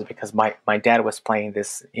tangent was because my dad was playing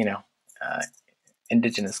this,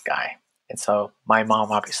 indigenous guy. And so my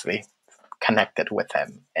mom obviously connected with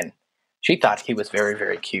him, and she thought he was very,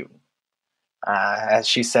 very cute. As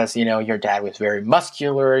she says, your dad was very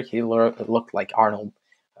muscular. He looked like Arnold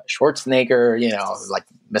Schwarzenegger, like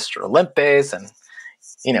Mr. Olympus, and,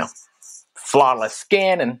 flawless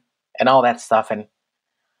skin and all that stuff. And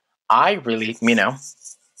I really,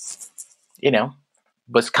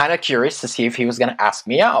 was kind of curious to see if he was going to ask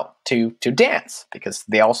me out to dance, because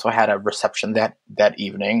they also had a reception that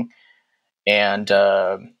evening, and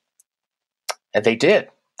they did.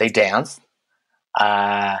 They danced.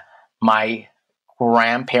 My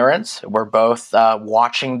grandparents were both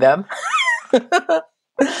watching them.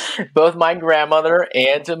 Both my grandmother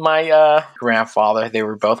and my grandfather, they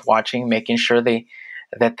were both watching, making sure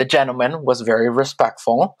that the gentleman was very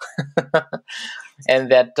respectful,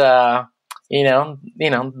 and that the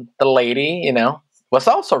lady was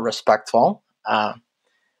also respectful. And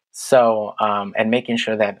making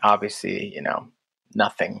sure that obviously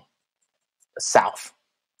nothing south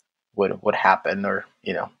would happen, or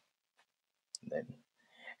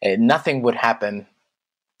nothing would happen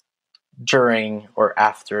during or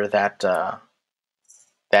after that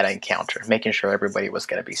encounter, making sure everybody was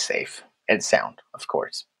going to be safe and sound, of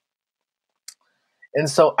course. And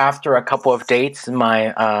so after a couple of dates,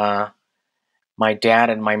 my dad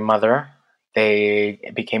and my mother,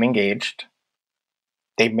 they became engaged.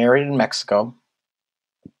 They married in Mexico.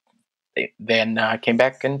 They then came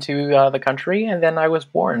back into the country, and then I was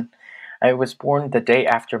born. I was born the day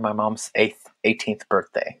after my mom's 18th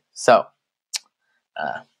birthday. So,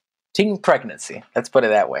 teen pregnancy, let's put it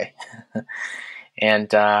that way.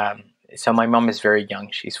 And so my mom is very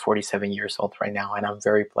young. She's 47 years old right now, and I'm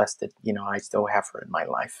very blessed that I still have her in my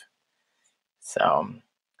life. So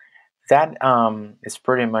that is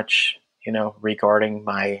pretty much regarding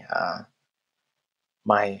my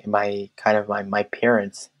my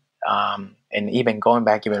parents, and even going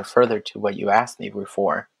back even further to what you asked me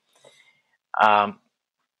before.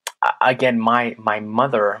 Again, my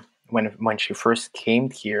mother, when she first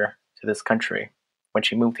came here to this country, when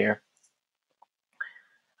she moved here,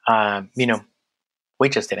 we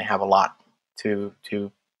just didn't have a lot to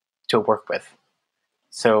work with.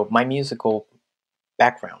 So my musical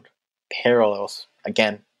background parallels,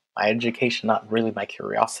 again, my education, not really my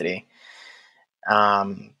curiosity,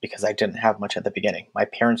 because I didn't have much at the beginning. My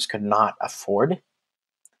parents could not afford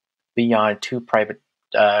beyond 2 private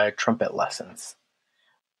trumpet lessons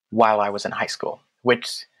while I was in high school,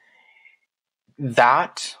 which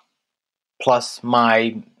that plus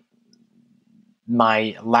my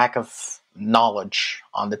lack of knowledge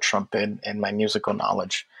on the trumpet and my musical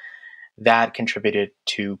knowledge, that contributed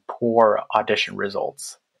to poor audition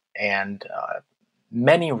results and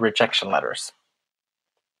many rejection letters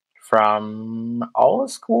from all the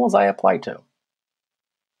schools I applied to.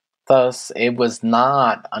 Thus, it was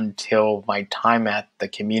not until my time at the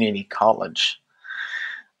community college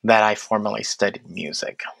that I formally studied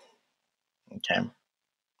music. Okay.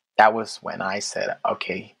 That was when I said,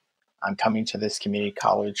 okay, I'm coming to this community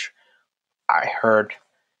college. I heard,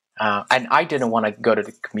 and I didn't want to go to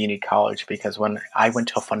the community college because when I went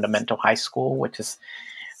to a fundamental high school, which is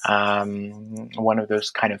one of those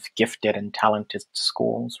kind of gifted and talented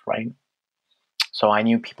schools, right? So I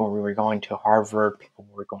knew people who were going to Harvard, people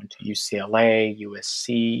who were going to UCLA,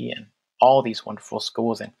 USC, and all these wonderful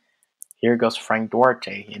schools. And here goes Frank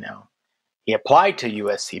Duarte, he applied to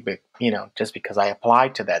USC, but just because I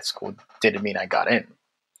applied to that school didn't mean I got in.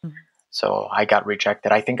 Mhm. So I got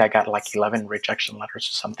rejected. I think I got like 11 rejection letters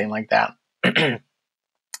or something like that.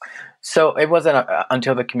 So it wasn't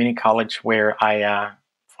until the community college where I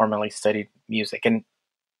formally studied music. And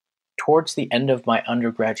towards the end of my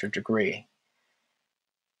undergraduate degree,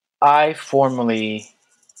 I formally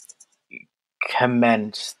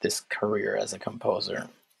commenced this career as a composer,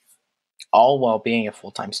 all while being a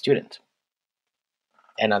full-time student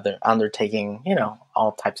and undertaking,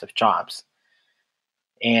 all types of jobs.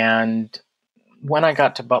 And when I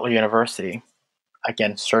got to Butler University,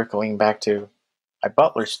 again, circling back to my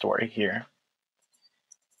Butler story here,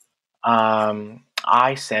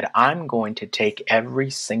 I said, I'm going to take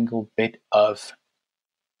every single bit of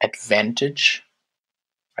advantage,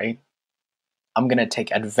 right? I'm going to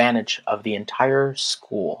take advantage of the entire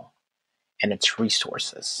school and its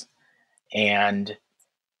resources, and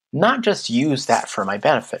not just use that for my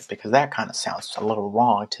benefit, because that kind of sounds a little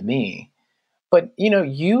wrong to me, but,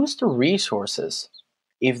 use the resources.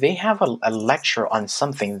 If they have a lecture on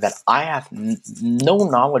something that I have no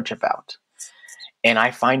knowledge about, and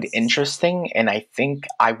I find interesting, and I think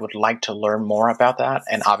I would like to learn more about that,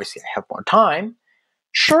 and obviously I have more time,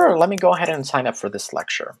 sure, let me go ahead and sign up for this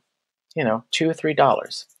lecture. $2 or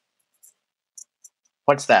 $3.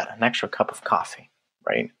 What's that? An extra cup of coffee,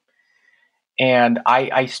 right? And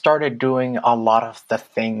I started doing a lot of the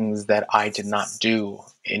things that I did not do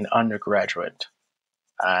in undergraduate,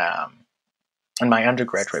 in my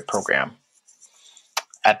undergraduate program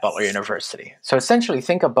at Butler University. So essentially,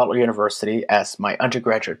 think of Butler University as my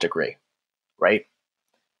undergraduate degree, right?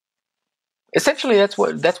 Essentially, that's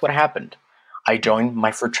what happened. I joined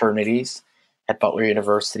my fraternities at Butler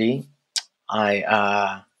University.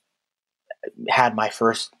 I had my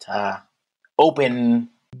first open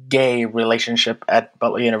gay relationship at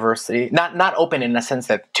Butler University. Not open in the sense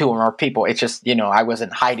that two or more people. It's just, I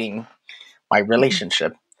wasn't hiding my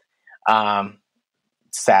relationship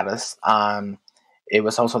status. It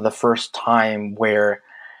was also the first time where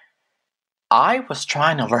I was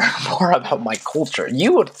trying to learn more about my culture.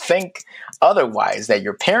 You would think otherwise, that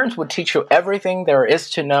your parents would teach you everything there is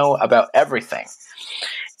to know about everything.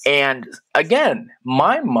 And again,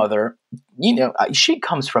 my mother, she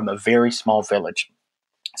comes from a very small village.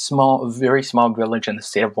 Very small village in the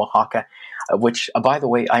state of Oaxaca, which, by the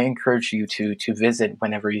way, I encourage you to visit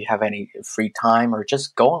whenever you have any free time, or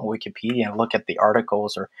just go on Wikipedia and look at the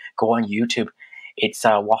articles, or go on YouTube. It's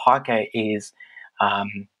Oaxaca is, I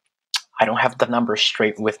don't have the numbers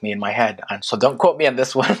straight with me in my head, so don't quote me on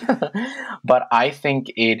this one, but I think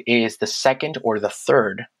it is the second or the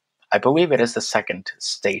third, I believe it is the second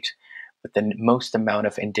state with the most amount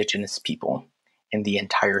of indigenous people in the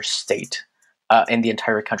entire state. In the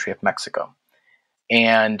entire country of Mexico.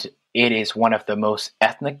 And it is one of the most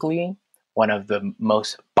ethnically, one of the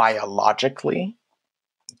most biologically,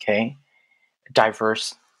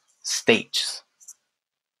 diverse states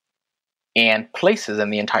and places in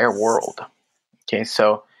the entire world.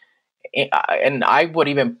 So, and I would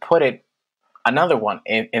even put it, another one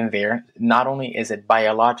in there, not only is it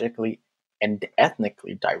biologically and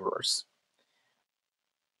ethnically diverse,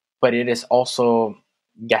 but it is also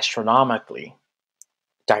gastronomically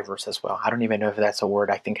diverse as well. I don't even know if that's a word.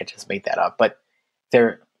 I think I just made that up. But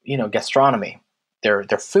their, gastronomy, their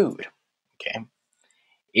food,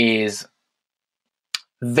 is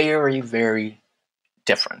very, very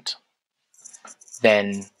different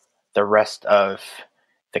than the rest of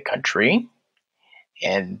the country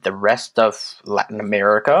and the rest of Latin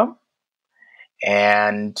America.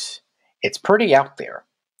 And it's pretty out there.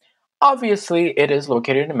 Obviously, it is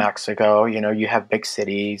located in Mexico. You have big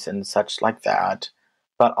cities and such like that.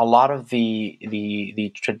 But a lot of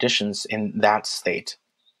the traditions in that state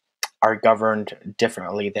are governed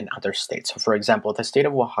differently than other states. So, for example, the state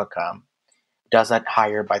of Oaxaca doesn't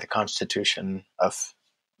hire by the Constitution of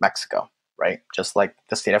Mexico, right? Just like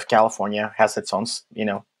the state of California has its own,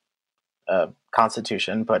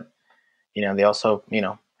 constitution, but they also,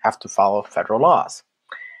 have to follow federal laws.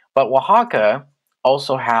 But Oaxaca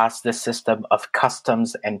also has this system of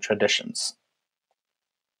customs and traditions,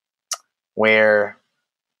 where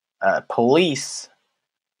police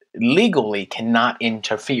legally cannot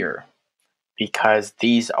interfere, because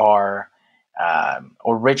these are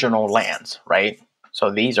original lands, right?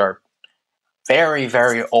 So these are very,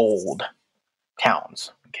 very old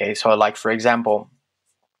towns. So like, for example,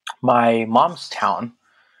 my mom's town,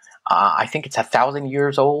 I think it's 1,000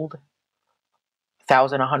 years old,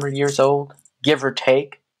 1,100 years old, give or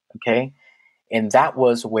take. And that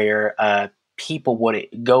was where people would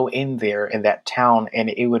go in there in that town, and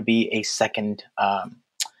it would be a second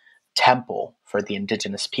temple for the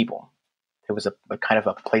indigenous people. It was a kind of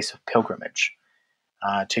a place of pilgrimage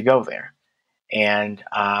to go there. And,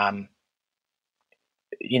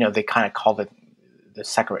 they kind of called it the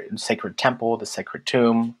sacred temple, the sacred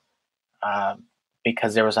tomb,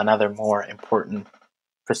 because there was another more important,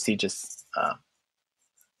 prestigious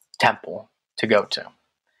temple to go to.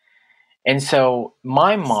 And so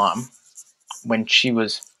my mom, when she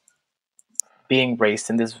was being raised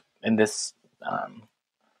in this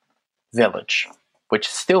village, which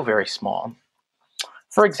is still very small.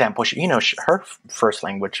 For example, her first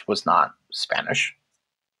language was not Spanish.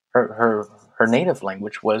 Her native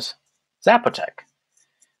language was Zapotec,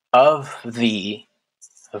 of the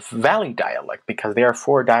Valley dialect, because there are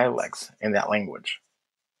 4 dialects in that language.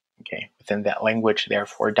 Okay, within that language, there are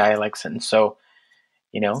 4 dialects, and so,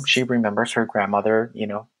 she remembers her grandmother,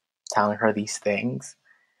 telling her these things,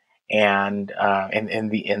 and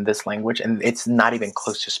in this language, and it's not even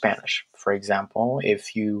close to Spanish. For example,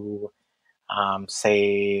 if you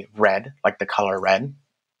say red, like the color red,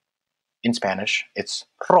 in Spanish, it's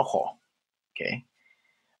rojo. Okay,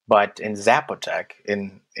 but in Zapotec,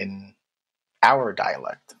 in our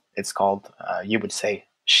dialect, it's called, you would say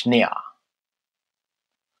schnea.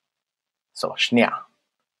 So schnea.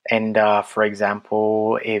 And for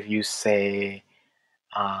example, if you say,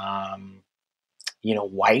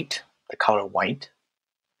 white, the color white,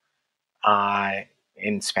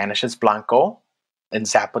 in Spanish it's blanco. In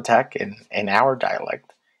Zapotec, in our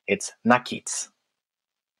dialect, it's naquitz.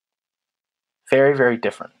 Very, very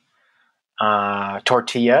different.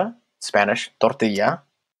 Tortilla, Spanish, tortilla.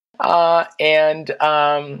 And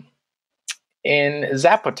in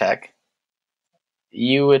Zapotec,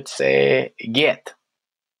 you would say get.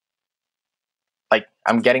 Like,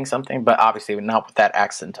 I'm getting something, but obviously not with that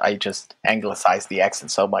accent. I just anglicized the accent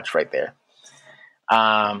so much right there.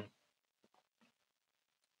 And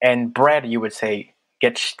bread, you would say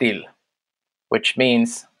getxtil, which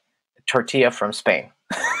means tortilla from Spain.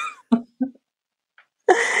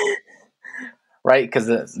 Right? Because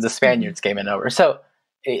the Spaniards came in over. So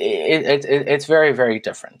it's very, very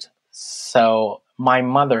different. So my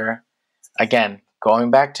mother, again,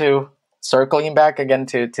 circling back again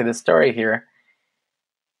to the story here,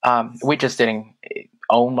 we just didn't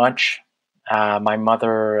own much. My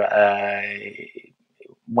mother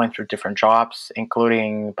went through different jobs,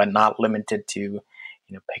 including but not limited to,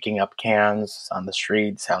 picking up cans on the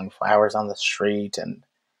street, selling flowers on the street, and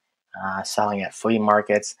selling at flea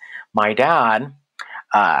markets. My dad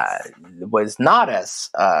was not as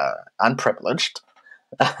unprivileged.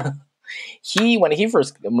 When he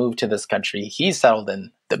first moved to this country, he settled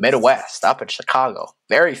in the Midwest, up in Chicago,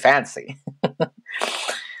 very fancy.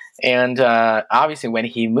 And obviously, when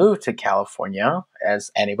he moved to California,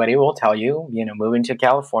 as anybody will tell you, moving to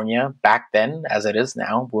California back then, as it is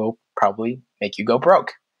now, will probably make you go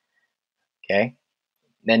broke. Okay,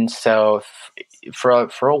 and so for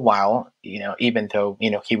a while, even though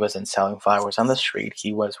he wasn't selling flowers on the street,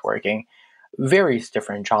 he was working various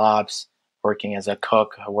different jobs, working as a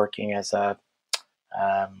cook, working as a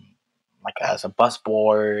as a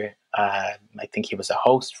busboy. I think he was a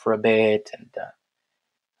host for a bit, and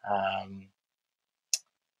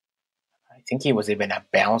I think he was even a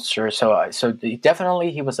bouncer. So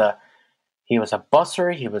definitely he was a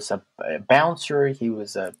busser. He was a bouncer. He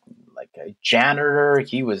was a janitor.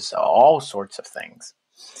 He was all sorts of things.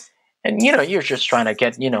 And you're just trying to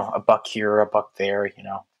get a buck here, a buck there.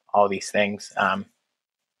 All these things.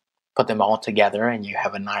 Put them all together, and you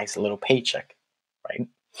have a nice little paycheck, right?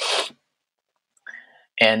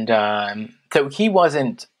 And so he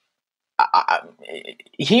wasn't.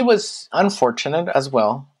 He was unfortunate as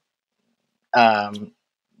well.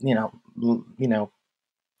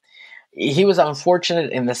 He was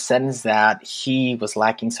unfortunate in the sense that he was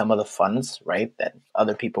lacking some of the funds, right, that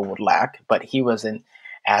other people would lack, but he wasn't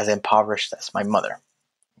as impoverished as my mother.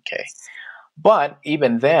 Okay. But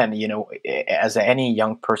even then, as any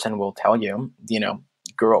young person will tell you,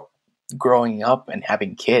 growing up and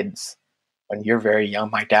having kids when you're very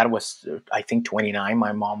young. My dad was, I think, 29.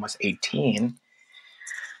 My mom was 18.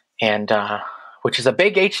 And, which is a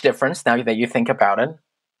big age difference now that you think about it.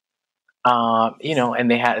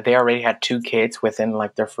 And they already had 2 kids within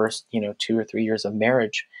their first, 2 or 3 years of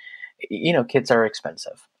marriage. Kids are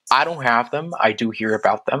expensive. I don't have them. I do hear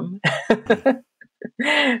about them.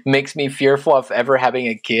 Makes me fearful of ever having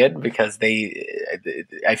a kid because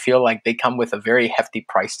I feel like they come with a very hefty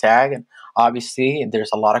price tag. And obviously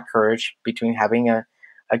there's a lot of courage between having a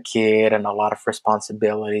kid and a lot of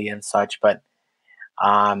responsibility and such, but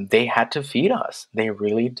they had to feed us. They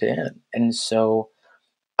really did. And so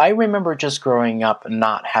I remember just growing up and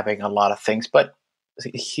not having a lot of things, but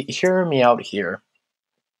hear me out here.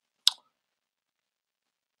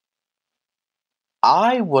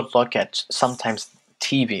 I would look at sometimes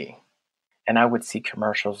TV, and I would see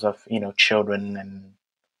commercials of children and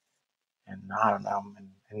I don't know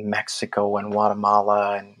in Mexico and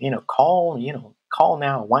Guatemala, and call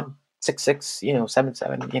now 166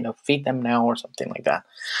 77 feed them now or something like that.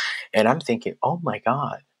 And I'm thinking, oh my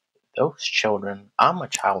God, those children. I'm a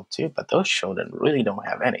child too, but those children really don't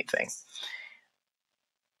have anything.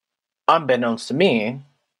 Unbeknownst to me,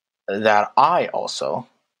 that I also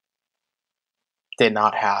did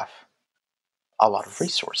not have a lot of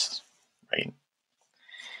resources, right?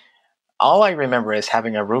 All I remember is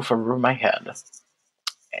having a roof over my head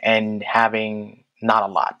and having not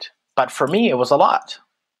a lot. But for me, it was a lot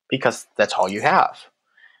because that's all you have.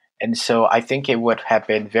 And so I think it would have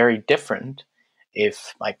been very different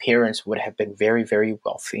if my parents would have been very, very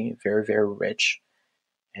wealthy, very, very rich.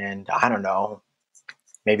 And I don't know,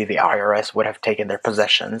 maybe the IRS would have taken their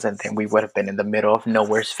possessions, and then we would have been in the middle of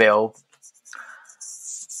Nowheresville,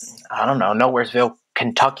 I don't know, Nowheresville,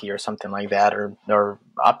 Kentucky or something like that, or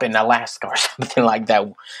up in Alaska or something like that,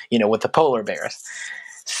 with the polar bears.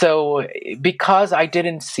 So because I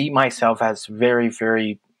didn't see myself as very,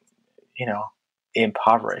 very,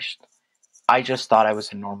 impoverished, I just thought I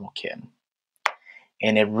was a normal kid.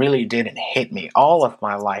 And it really didn't hit me. All of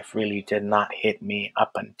my life really did not hit me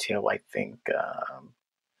up until I think,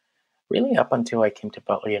 really up until I came to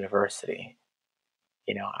Butler University.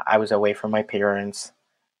 I was away from my parents.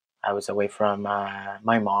 I was away from my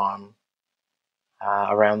mom.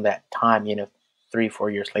 Around that time, 3, 4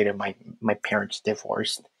 years later, my parents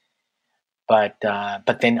divorced. But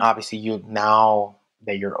then obviously now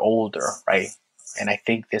that you're older, right? And I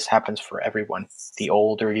think this happens for everyone. The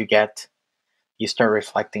older you get, you start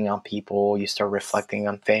reflecting on people, you start reflecting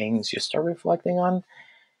on things, you start reflecting on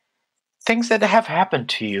things that have happened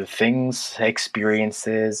to you, things,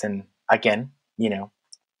 experiences, and again,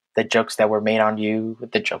 the jokes that were made on you,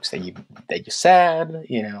 the jokes that you said,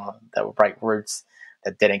 the right words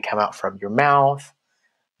that didn't come out from your mouth,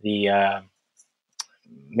 the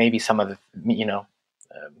maybe some of the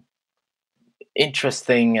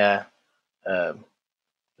interesting uh, um,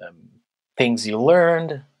 things you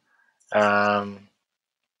learned,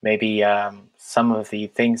 maybe some of the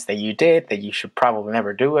things that you did that you should probably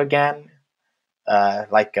never do again,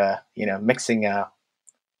 like mixing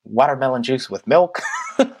watermelon juice with milk.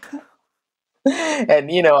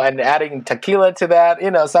 And adding tequila to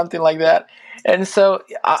that, something like that. And so,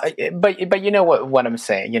 but you know what I'm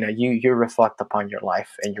saying. You reflect upon your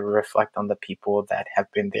life, and you reflect on the people that have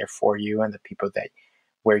been there for you, and the people that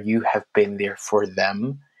where you have been there for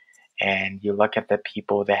them. And you look at the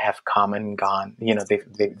people that have come and gone.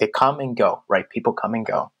 They come and go, right? People come and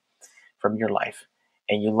go from your life,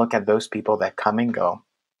 and you look at those people that come and go,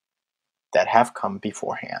 that have come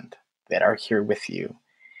beforehand, that are here with you,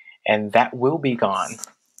 and that will be gone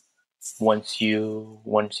once you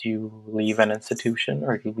leave an institution,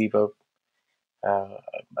 or you leave a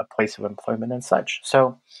place of employment and such.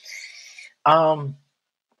 Um,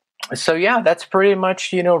 so yeah, that's pretty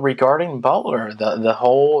much regarding Butler, the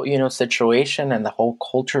whole situation and the whole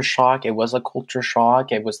culture shock. It was a culture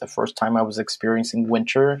shock. It was the first time I was experiencing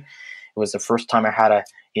winter. It was the first time I had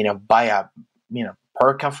to buy a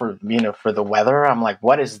parka for the weather. I'm like,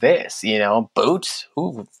 what is this? Boots?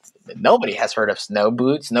 Who? Nobody has heard of snow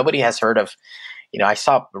boots. Nobody has heard of, I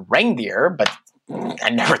saw reindeer, but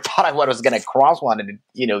I never thought I was going to cross one and,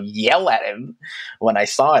 yell at him when I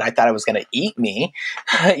saw it. I thought it was going to eat me.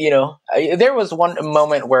 There was one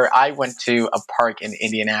moment where I went to a park in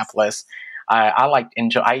Indianapolis.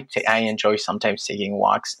 I enjoy sometimes taking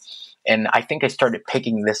walks. And I think I started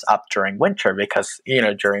picking this up during winter because,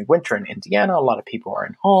 during winter in Indiana, a lot of people are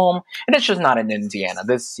at home. And it's just not in Indiana.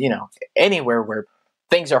 This, anywhere where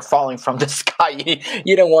things are falling from the sky,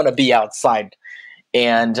 you don't want to be outside.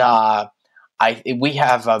 And we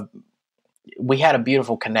had a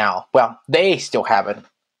beautiful canal. Well, they still have it.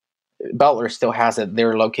 Butler still has it.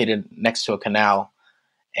 They're located next to a canal.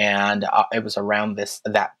 And it was around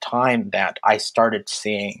that time that I started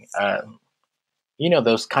seeing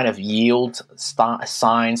those kind of yield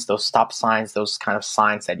signs, those stop signs, those kind of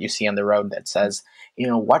signs that you see on the road that says,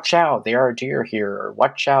 watch out, there are deer here, or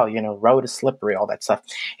watch out, road is slippery, all that stuff.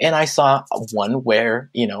 And I saw one where,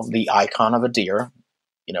 the icon of a deer,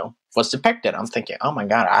 was depicted. I'm thinking, oh my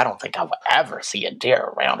God, I don't think I will ever see a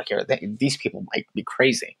deer around here. These people might be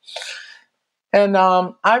crazy. And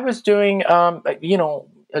I was doing,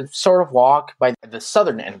 a sort of walk by the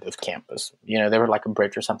southern end of campus. There were like a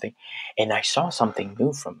bridge or something, and I saw something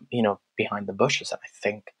move from behind the bushes. And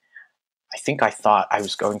I think I thought I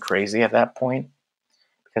was going crazy at that point.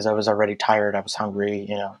 because I was already tired. I was hungry,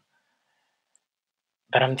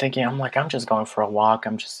 But I'm thinking, I'm just going for a walk.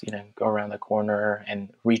 I'm just, go around the corner and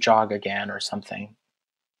re-jog again or something.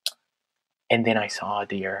 And then I saw a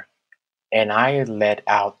deer, and I let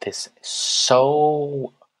out this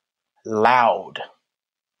so loud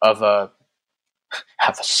of a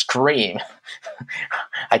scream.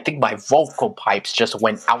 I think my vocal pipes just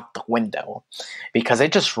went out the window because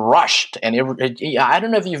it just rushed. And I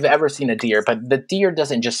don't know if you've ever seen a deer, but the deer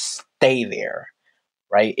doesn't just stay there,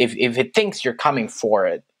 right? If it thinks you're coming for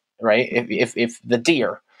it, right? If the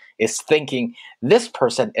deer is thinking this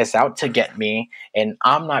person is out to get me and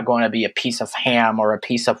I'm not going to be a piece of ham or a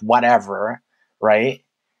piece of whatever, right,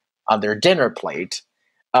 on their dinner plate,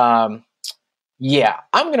 yeah,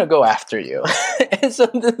 I'm going to go after you. And so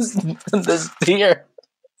this deer,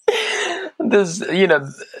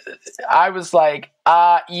 I was like,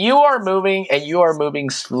 you are moving and you are moving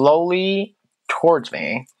slowly towards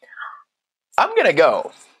me. I'm going to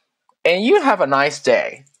go. And you have a nice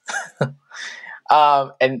day.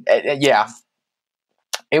 And yeah,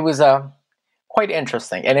 it was quite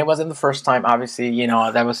interesting. And it wasn't the first time, obviously,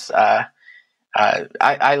 that was,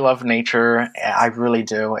 I love nature. I really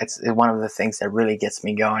do. It's one of the things that really gets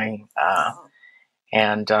me going.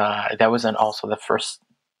 And that wasn't also the first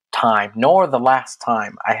time, nor the last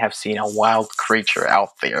time I have seen a wild creature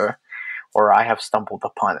out there, or I have stumbled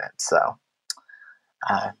upon it. So,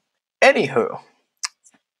 anywho,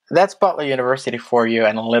 that's Butler University for you,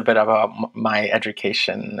 and a little bit about my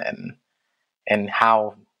education and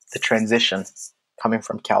how the transition coming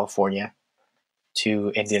from California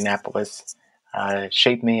to Indianapolis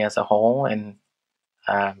shaped me as a whole, and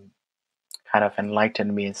kind of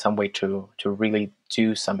enlightened me in some way to really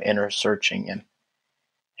do some inner searching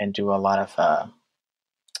and do a lot of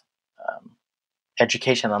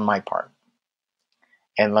education on my part,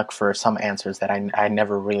 and look for some answers that I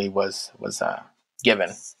never really was given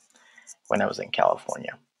when I was in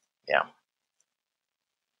California. Yeah.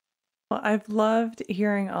 Well, I've loved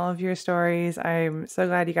hearing all of your stories. I'm so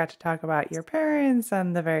glad you got to talk about your parents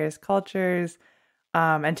and the various cultures,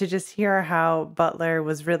 and to just hear how Butler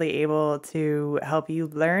was really able to help you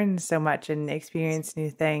learn so much and experience new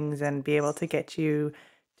things and be able to get you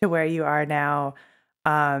to where you are now.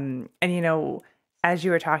 And as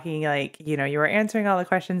you were talking, like, you were answering all the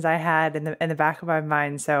questions I had in the back of my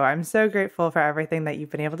mind. So I'm so grateful for everything that you've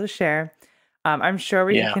been able to share. I'm sure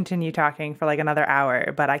we could Yeah. continue talking for like another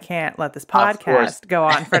hour, but I can't let this Of course. podcast go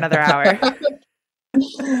on for another hour.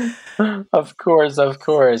 Of course, of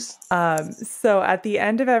course. So at the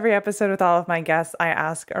end of every episode with all of my guests, I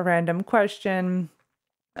ask a random question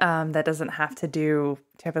that doesn't have to do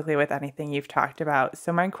typically with anything you've talked about.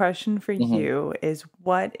 So my question for Mhm. you is,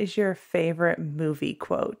 what is your favorite movie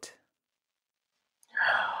quote?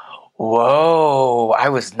 Whoa, I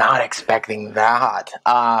was not expecting that.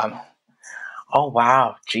 Oh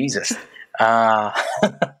wow, Jesus. Uh,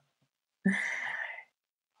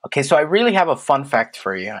 okay, so I really have a fun fact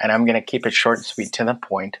for you, and I'm gonna keep it short and sweet to the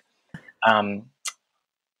point. Um,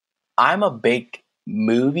 I'm a big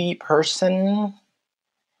movie person,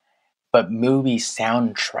 but movie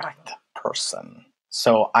soundtrack person.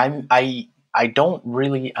 So I don't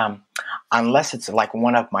really unless it's like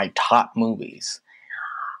one of my top movies,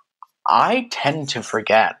 I tend to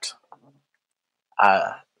forget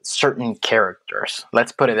certain characters.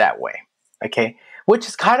 Let's put it that way. Okay. Which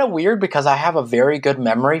is kind of weird because I have a very good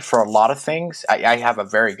memory for a lot of things. I have a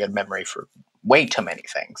very good memory for way too many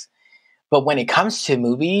things. But when it comes to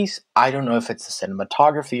movies, I don't know if it's the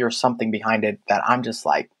cinematography or something behind it that I'm just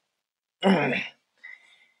like, mm.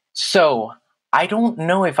 So I don't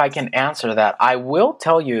know if I can answer that. I will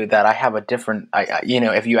tell you that I have a different,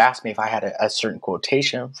 if you ask me if I had a certain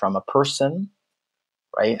quotation from a person,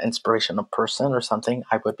 right, inspirational person or something,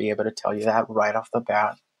 I would be able to tell you that right off the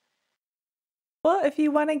bat. Well, if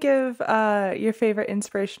you want to give your favorite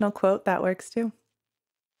inspirational quote, that works too.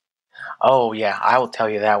 Oh yeah, I will tell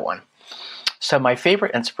you that one. So my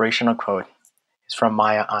favorite inspirational quote is from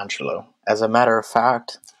Maya Angelou. As a matter of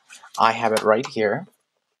fact, I have it right here.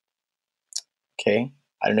 Okay,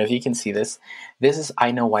 I don't know if you can see this. This is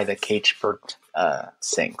 "I Know Why the Caged Bird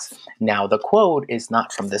Sings." Now the quote is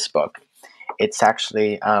not from this book. It's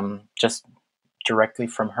actually just directly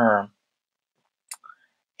from her.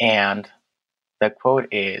 And the quote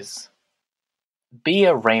is, "Be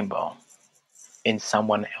a rainbow in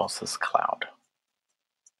someone else's cloud."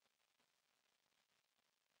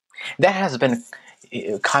 That has been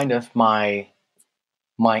kind of my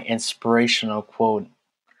inspirational quote,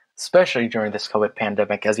 especially during this COVID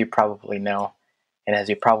pandemic, as you probably know, and as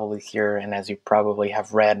you probably hear, and as you probably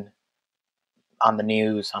have read on the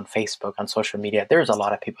news, on Facebook, on social media, there's a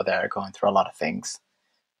lot of people that are going through a lot of things.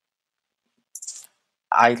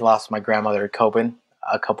 I lost my grandmother at COVID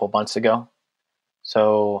a couple months ago.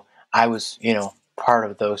 So I was, part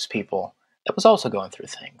of those people that was also going through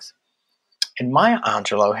things. And Maya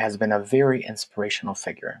Angelou has been a very inspirational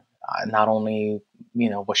figure. Not only,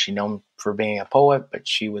 was she known for being a poet, but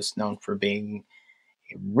she was known for being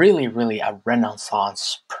really, really a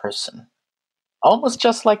Renaissance person. Almost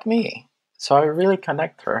just like me. So I really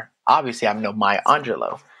connect her. Obviously, I'm no Maya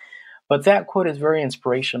Angelou. But that quote is very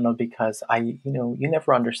inspirational because you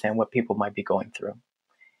never understand what people might be going through.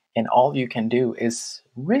 And all you can do is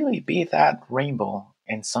really be that rainbow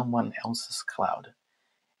in someone else's cloud.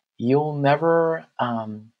 You'll never,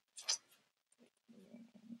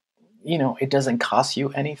 it doesn't cost you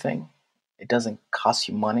anything. It doesn't cost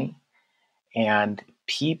you money. And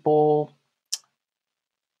people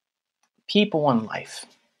in life,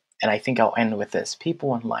 and I think I'll end with this,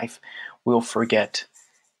 people in life will forget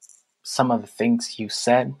some of the things you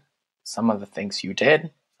said, some of the things you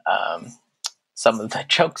did, some of the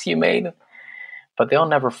jokes you made, but they'll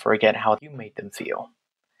never forget how you made them feel.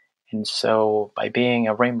 And so by being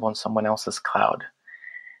a rainbow in someone else's cloud,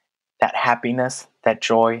 that happiness, that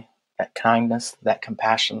joy, that kindness, that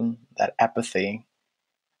compassion, that empathy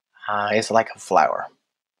is like a flower.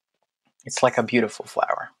 It's like a beautiful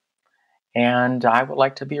flower. And I would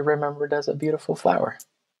like to be remembered as a beautiful flower.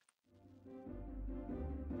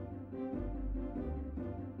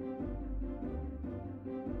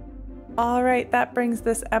 All right, that brings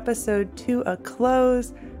this episode to a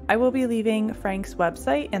close. I will be leaving Frank's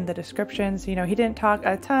website in the description. So, he didn't talk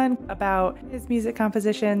a ton about his music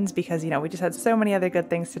compositions because, we just had so many other good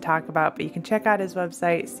things to talk about. But you can check out his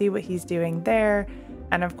website, see what he's doing there.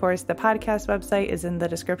 And of course, the podcast website is in the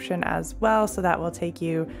description as well. So that will take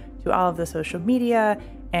you to all of the social media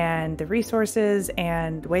and the resources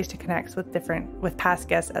and ways to connect with past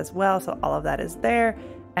guests as well. So all of that is there.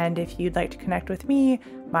 And if you'd like to connect with me,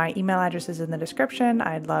 my email address is in the description.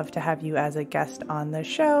 I'd love to have you as a guest on the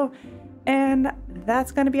show. And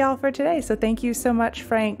that's going to be all for today. So thank you so much,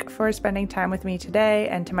 Frank, for spending time with me today,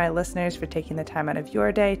 and to my listeners for taking the time out of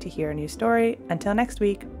your day to hear a new story. Until next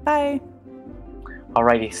week, bye.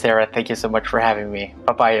 Alrighty, Sarah, thank you so much for having me.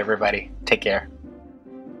 Bye-bye, everybody. Take care.